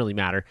 It doesn't really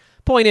matter.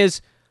 Point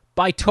is,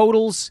 by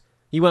totals,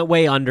 he went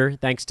way under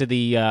thanks to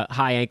the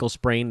high ankle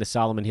sprain, the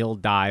Solomon Hill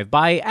dive.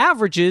 By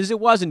averages, it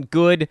wasn't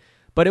good,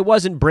 but it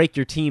wasn't break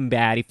your team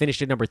bad. He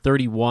finished at number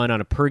 31 on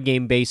a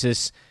per-game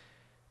basis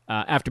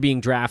after being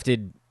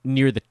drafted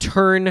near the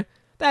turn.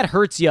 That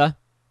hurts you,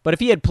 but if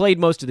he had played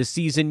most of the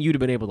season, you'd have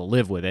been able to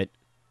live with it.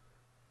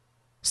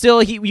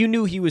 Still, you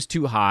knew he was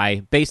too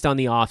high based on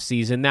the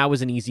offseason. That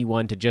was an easy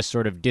one to just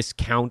sort of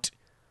discount.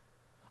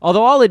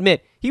 Although I'll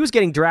admit, he was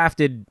getting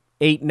drafted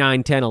 8,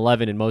 9, 10,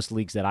 11 in most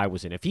leagues that I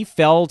was in. If he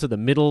fell to the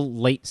middle,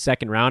 late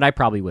second round, I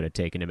probably would have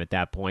taken him at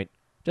that point,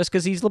 just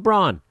because he's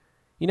LeBron.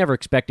 You never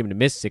expect him to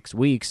miss 6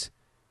 weeks.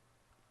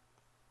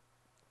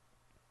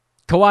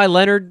 Kawhi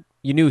Leonard,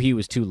 you knew he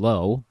was too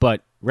low,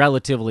 but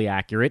relatively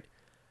accurate.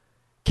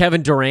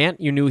 Kevin Durant,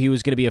 you knew he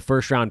was going to be a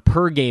first-round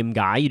per-game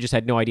guy. You just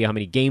had no idea how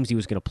many games he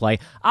was going to play.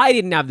 I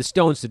didn't have the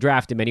stones to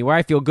draft him anywhere.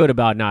 I feel good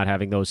about not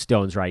having those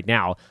stones right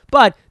now.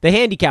 But the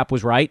handicap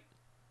was right.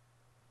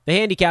 The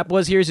handicap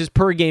was, here's his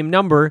per-game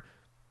number.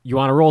 You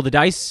want to roll the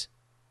dice?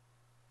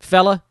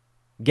 Fella?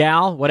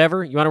 Gal?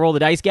 Whatever? You want to roll the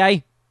dice,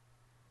 guy?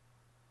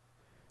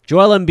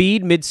 Joel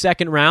Embiid,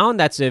 mid-second round.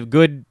 That's a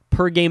good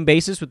per-game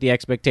basis with the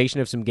expectation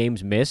of some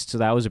games missed, so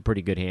that was a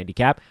pretty good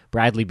handicap.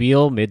 Bradley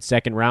Beal,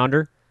 mid-second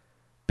rounder.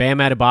 Bam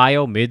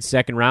Adebayo,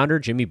 mid-second rounder.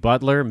 Jimmy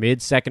Butler,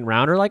 mid-second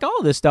rounder. Like,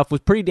 all this stuff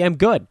was pretty damn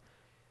good.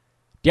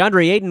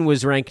 DeAndre Ayton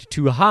was ranked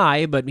too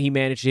high, but he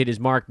managed to hit his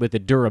mark with the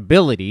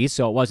durability,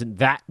 so it wasn't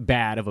that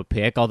bad of a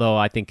pick, although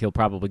I think he'll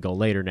probably go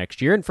later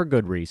next year, and for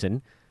good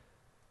reason.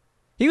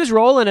 He was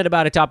rolling at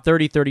about a top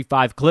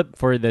 30-35 clip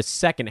for the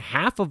second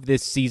half of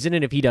this season,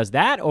 and if he does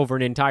that over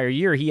an entire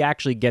year, he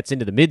actually gets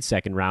into the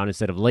mid-second round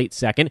instead of late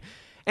second.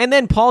 And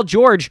then Paul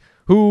George,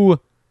 who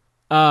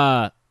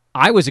I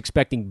was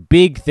expecting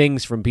big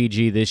things from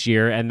PG this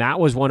year, and that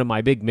was one of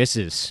my big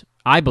misses,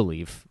 I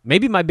believe.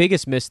 Maybe my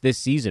biggest miss this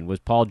season was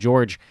Paul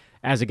George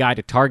as a guy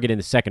to target in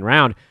the second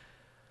round.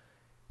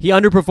 He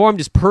underperformed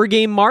his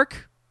per-game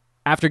mark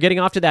after getting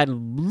off to that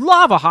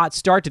lava-hot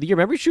start to the year.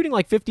 Remember shooting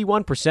like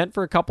 51%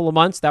 for a couple of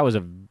months? That was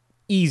an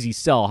easy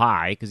sell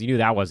high because you knew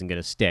that wasn't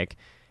going to stick.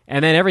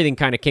 And then everything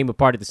kind of came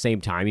apart at the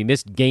same time. He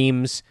missed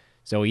games,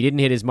 so he didn't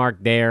hit his mark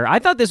there. I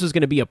thought this was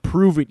going to be a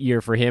prove-it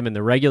year for him in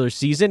the regular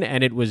season,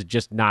 and it was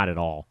just not at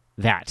all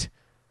that.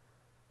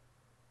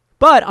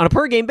 But on a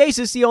per-game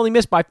basis, he only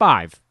missed by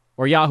 5,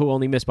 or Yahoo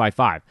only missed by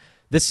 5.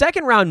 The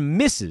second-round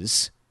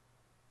misses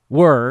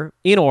were,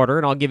 in order,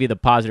 and I'll give you the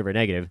positive or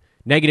negative.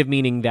 Negative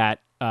meaning that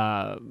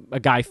a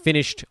guy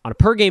finished on a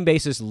per-game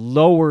basis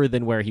lower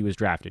than where he was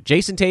drafted.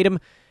 Jason Tatum,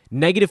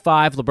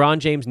 -5. LeBron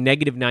James,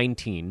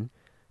 -19.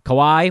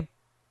 Kawhi,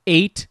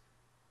 8.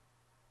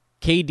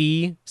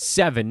 KD,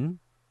 7.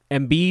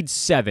 Embiid,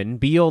 7.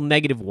 Beal,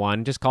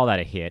 -1. Just call that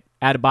a hit.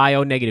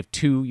 Adebayo,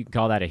 -2. You can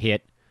call that a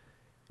hit.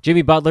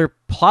 Jimmy Butler,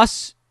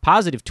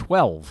 positive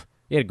 12.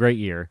 He had a great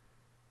year.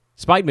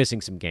 Despite missing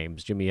some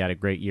games, Jimmy had a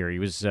great year. He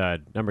was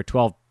number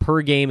 12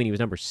 per game, and he was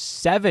number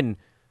 7.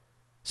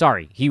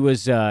 Sorry, he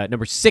was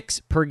number 6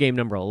 per game,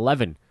 number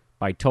 11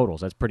 by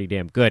totals. That's pretty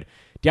damn good.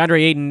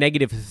 DeAndre Ayton,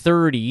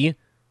 -30.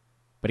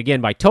 But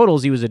again, by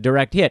totals, he was a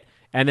direct hit.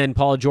 And then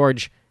Paul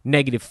George,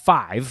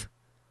 -5.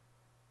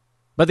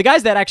 But the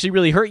guys that actually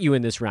really hurt you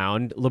in this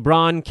round,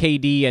 LeBron,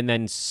 KD, and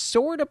then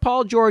sort of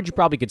Paul George, you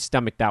probably could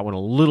stomach that one a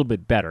little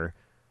bit better.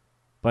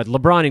 But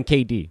LeBron and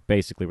KD,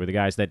 basically, were the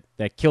guys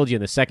that killed you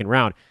in the second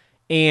round.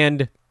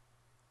 And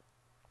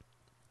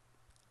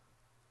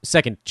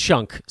second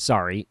chunk,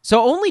 sorry.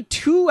 So only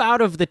 2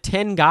 out of the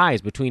 10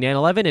 guys between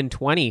 11 and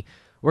 20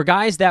 were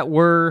guys that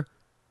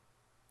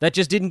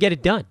just didn't get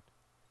it done.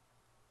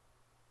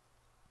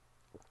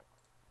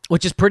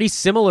 Which is pretty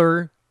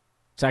similar.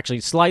 It's actually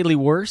slightly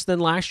worse than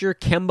last year.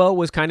 Kemba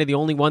was kind of the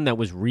only one that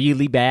was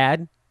really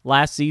bad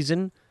last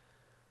season.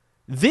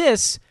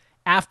 This,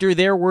 after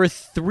there were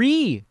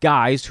 3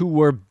 guys who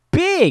were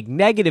big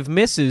negative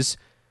misses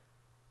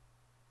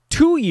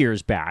 2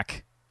 years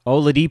back.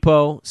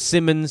 Oladipo,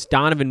 Simmons,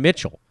 Donovan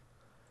Mitchell.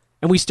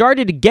 And we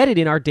started to get it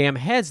in our damn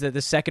heads that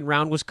the second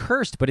round was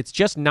cursed, but it's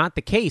just not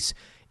the case.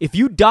 If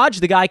you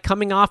dodge the guy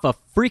coming off a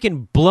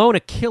freaking blown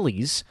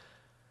Achilles,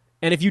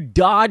 and if you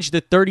dodge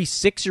the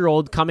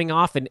 36-year-old coming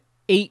off an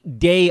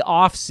 8-day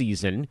off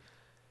season,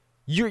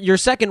 your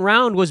second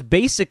round was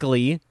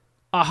basically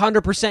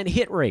 100%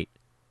 hit rate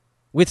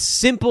with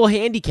simple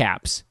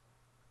handicaps.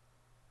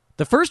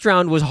 The first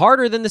round was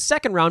harder than the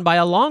second round by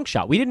a long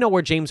shot. We didn't know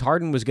where James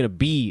Harden was going to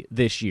be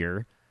this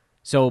year,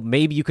 so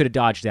maybe you could have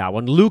dodged that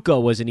one. Luka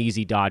was an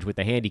easy dodge with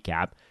the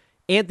handicap.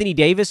 Anthony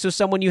Davis was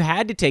someone you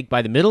had to take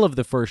by the middle of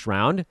the first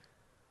round,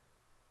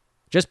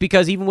 just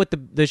because even with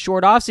the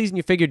short offseason,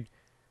 you figured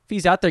if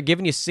he's out there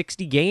giving you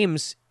 60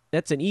 games,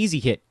 that's an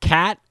easy hit.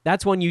 Cat,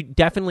 that's one you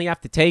definitely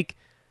have to take.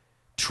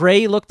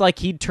 Trey looked like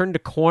he'd turned a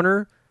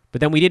corner, but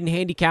then we didn't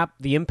handicap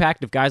the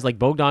impact of guys like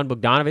Bogdan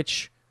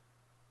Bogdanovic.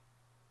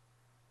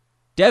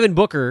 Devin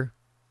Booker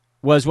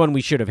was one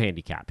we should have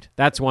handicapped.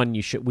 That's one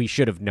we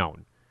should have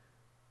known.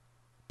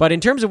 But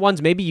in terms of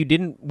ones maybe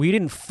we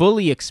didn't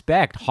fully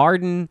expect.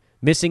 Harden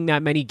missing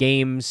that many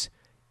games,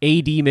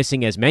 AD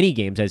missing as many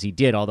games as he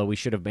did, although we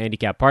should have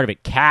handicapped part of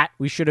it. Cat,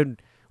 we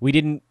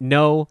didn't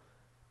know.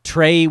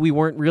 Trey, we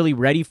weren't really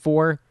ready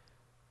for.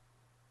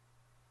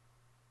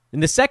 In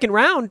the second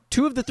round,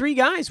 2 of the 3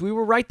 guys we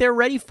were right there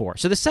ready for.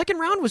 So the second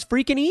round was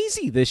freaking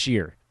easy this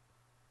year.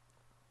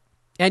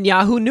 And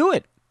Yahoo knew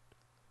it.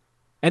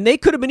 And they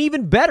could have been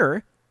even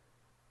better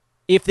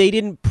if they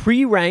didn't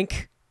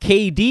pre-rank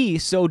KD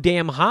so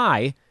damn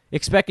high,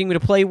 expecting him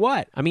to play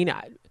what? I mean,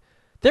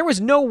 there was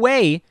no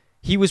way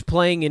he was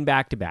playing in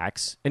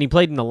back-to-backs, and he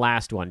played in the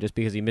last one just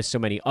because he missed so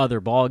many other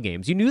ball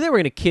games. You knew they were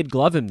going to kid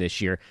glove him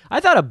this year. I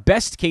thought a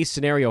best-case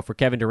scenario for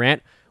Kevin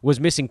Durant was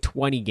missing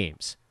 20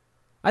 games.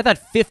 I thought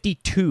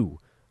 52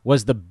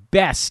 was the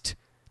best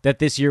that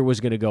this year was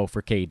going to go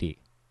for KD.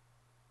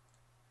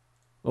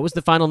 What was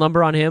the final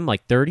number on him?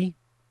 Like 30?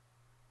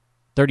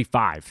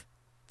 35.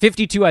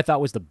 52 I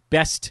thought was the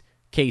best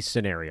case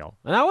scenario.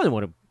 And I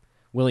wasn't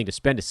willing to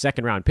spend a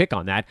second-round pick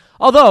on that.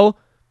 Although,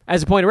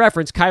 as a point of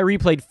reference, Kyrie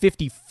played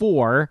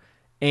 54,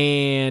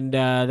 and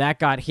that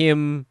got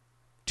him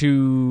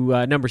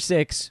to number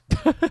 6.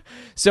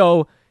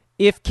 So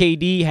if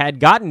KD had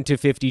gotten to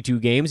 52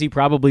 games, he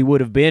probably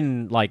would have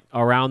been like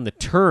around the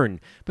turn.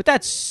 But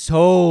that's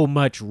so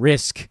much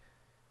risk.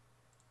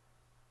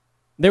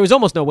 There was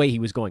almost no way he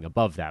was going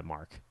above that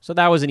mark. So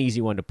that was an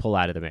easy one to pull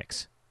out of the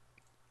mix.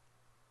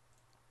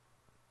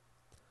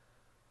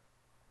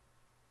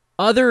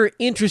 Other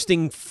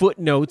interesting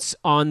footnotes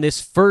on this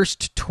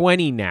first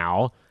 20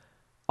 now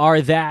are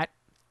that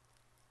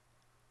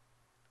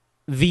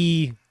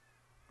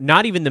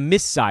not even the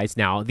miss size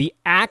now, the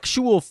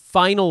actual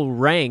final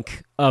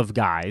rank of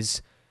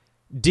guys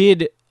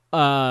did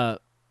a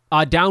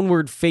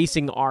downward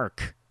facing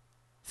arc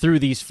through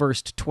these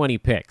first 20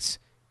 picks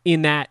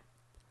in that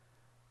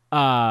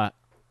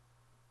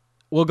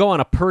we'll go on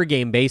a per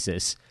game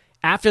basis.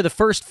 After the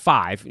first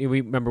 5,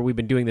 remember we've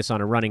been doing this on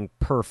a running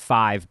per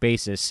 5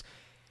 basis.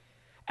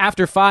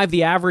 After 5,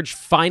 the average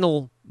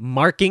final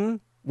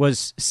marking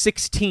was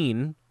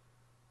 16.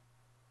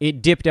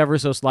 It dipped ever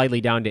so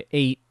slightly down to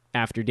 8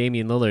 after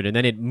Damian Lillard, and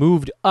then it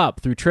moved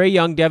up through Trae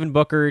Young, Devin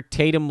Booker,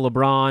 Tatum,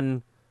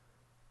 LeBron,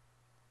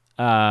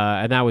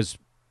 and that was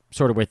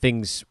sort of where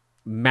things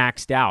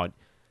maxed out.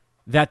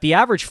 That the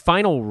average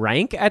final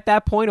rank at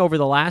that point over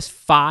the last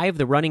 5,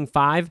 the running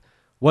 5,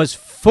 was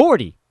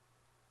 40.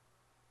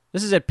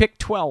 This is at pick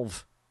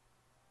 12.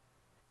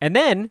 And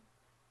then,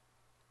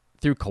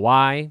 through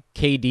Kawhi,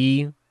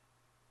 KD,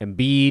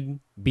 Embiid,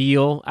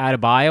 Beal,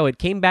 Adebayo, it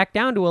came back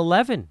down to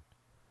 11.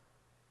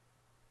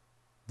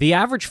 The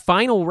average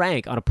final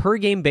rank on a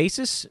per-game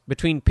basis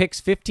between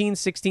picks 15,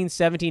 16,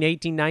 17,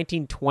 18,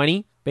 19,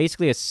 20,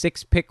 basically a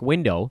 6-pick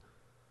window,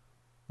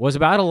 was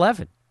about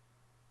 11.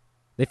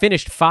 They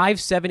finished 5,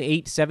 7,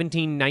 8,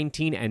 17,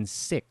 19, and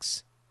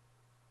 6.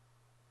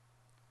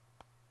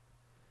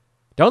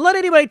 Don't let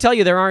anybody tell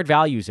you there aren't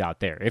values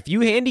out there. If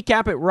you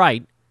handicap it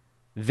right,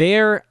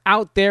 they're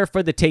out there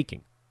for the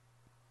taking.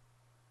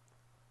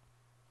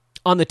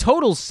 On the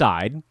totals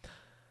side,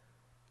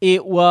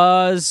 it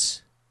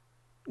was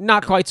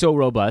not quite so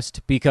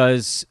robust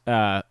because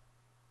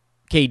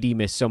KD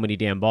missed so many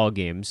damn ball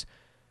games.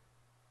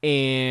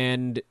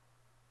 And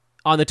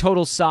on the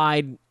total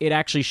side, it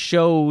actually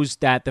shows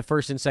that the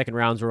first and second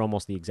rounds were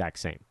almost the exact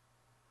same.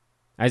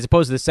 As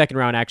opposed to the second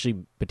round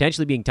actually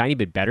potentially being a tiny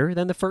bit better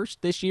than the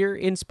first this year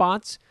in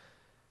spots,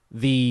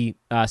 the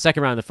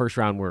second round and the first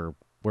round were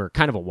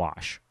kind of a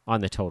wash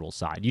on the total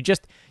side.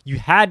 You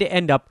had to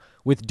end up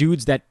with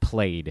dudes that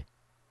played.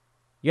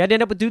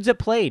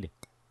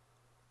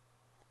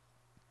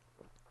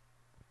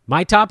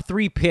 My top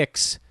 3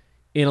 picks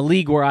in a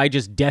league where I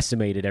just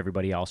decimated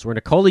everybody else were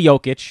Nikola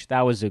Jokic.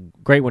 That was a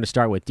great one to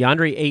start with.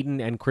 DeAndre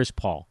Ayton and Chris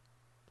Paul.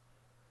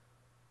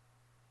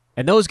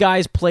 And those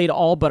guys played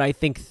all but, I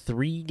think,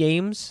 3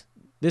 games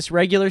this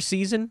regular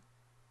season,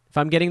 if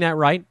I'm getting that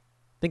right.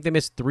 I think they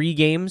missed 3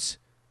 games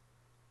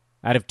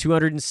out of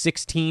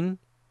 216.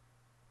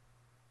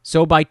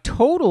 So by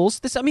totals,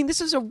 this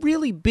is a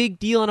really big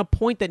deal and a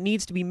point that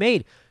needs to be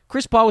made.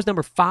 Chris Paul was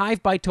number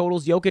 5 by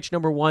totals, Jokic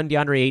number 1,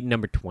 DeAndre Ayton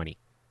number 20.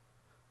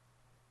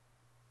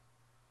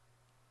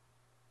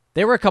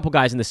 There were a couple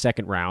guys in the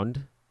second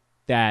round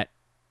that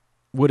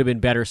would have been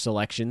better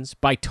selections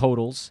by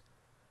totals.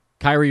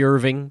 Kyrie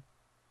Irving,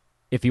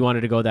 if you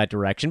wanted to go that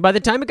direction. By the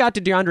time it got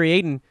to DeAndre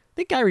Ayton, I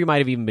think Kyrie might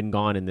have even been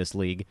gone in this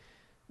league.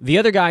 The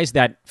other guys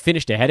that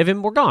finished ahead of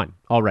him were gone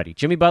already.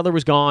 Jimmy Butler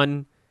was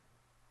gone.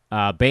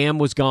 Bam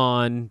was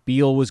gone.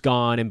 Beal was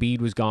gone. Embiid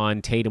was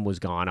gone. Tatum was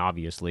gone,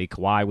 obviously.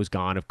 Kawhi was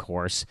gone, of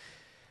course.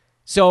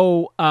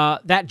 So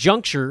that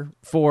juncture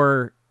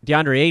for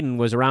DeAndre Ayton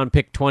was around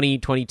pick 20,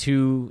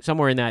 22,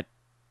 somewhere in that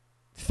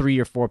 3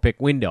 or 4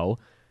 pick window.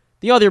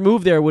 The other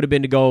move there would have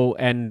been to go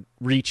and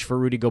reach for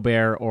Rudy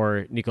Gobert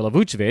or Nikola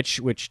Vucevic,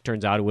 which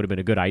turns out it would have been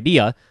a good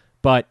idea.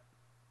 But,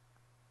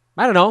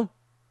 I don't know.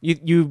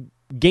 You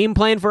game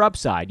plan for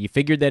upside. You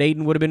figured that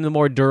Ayton would have been the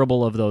more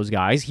durable of those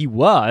guys. He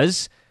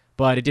was,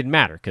 but it didn't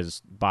matter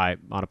because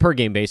on a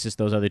per-game basis,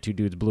 those other 2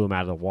 dudes blew him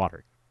out of the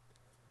water.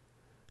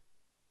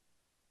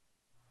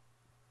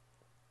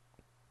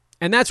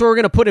 And that's where we're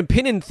going to put a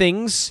pin in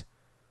things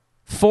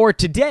for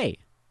today.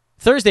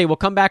 Thursday, we'll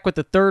come back with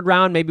the 3rd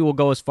round. Maybe we'll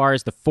go as far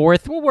as the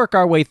 4th. We'll work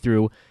our way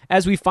through.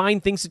 As we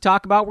find things to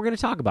talk about, we're going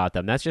to talk about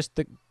them. That's just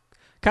the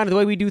kind of the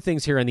way we do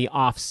things here in the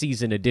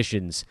off-season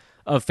editions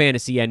of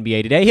Fantasy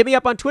NBA Today. Hit me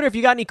up on Twitter if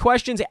you got any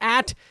questions,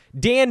 at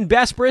Dan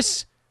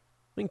Bespris.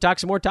 We can talk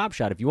some more Top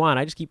Shot if you want.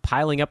 I just keep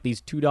piling up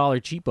these $2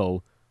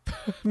 cheapo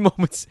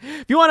moments.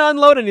 If you want to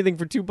unload anything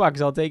for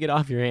 $2, I'll take it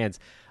off your hands.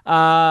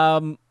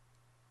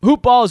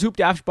 Hoopball is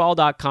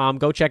hoop-ball.com.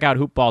 Go check out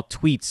Hoopball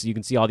tweets. You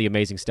can see all the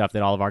amazing stuff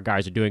that all of our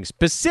guys are doing.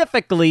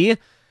 Specifically,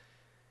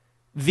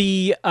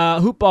 the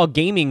Hoopball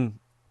gaming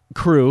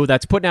crew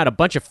that's putting out a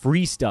bunch of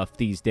free stuff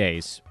these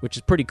days, which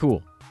is pretty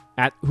cool,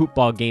 at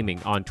Hoopball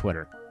Gaming on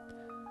Twitter.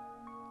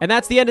 And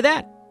that's the end of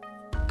that.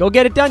 Go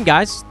get it done,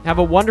 guys. Have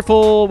a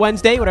wonderful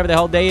Wednesday, whatever the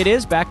hell day it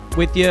is. Back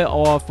with you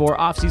for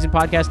off-season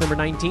podcast number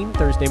 19,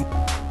 Thursday.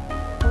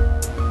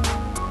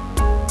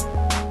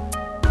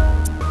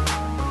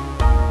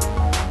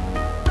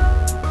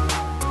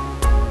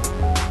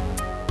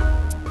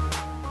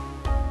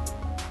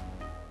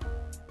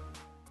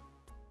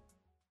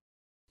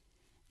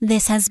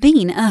 This has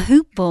been a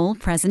Hoop Ball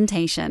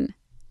presentation.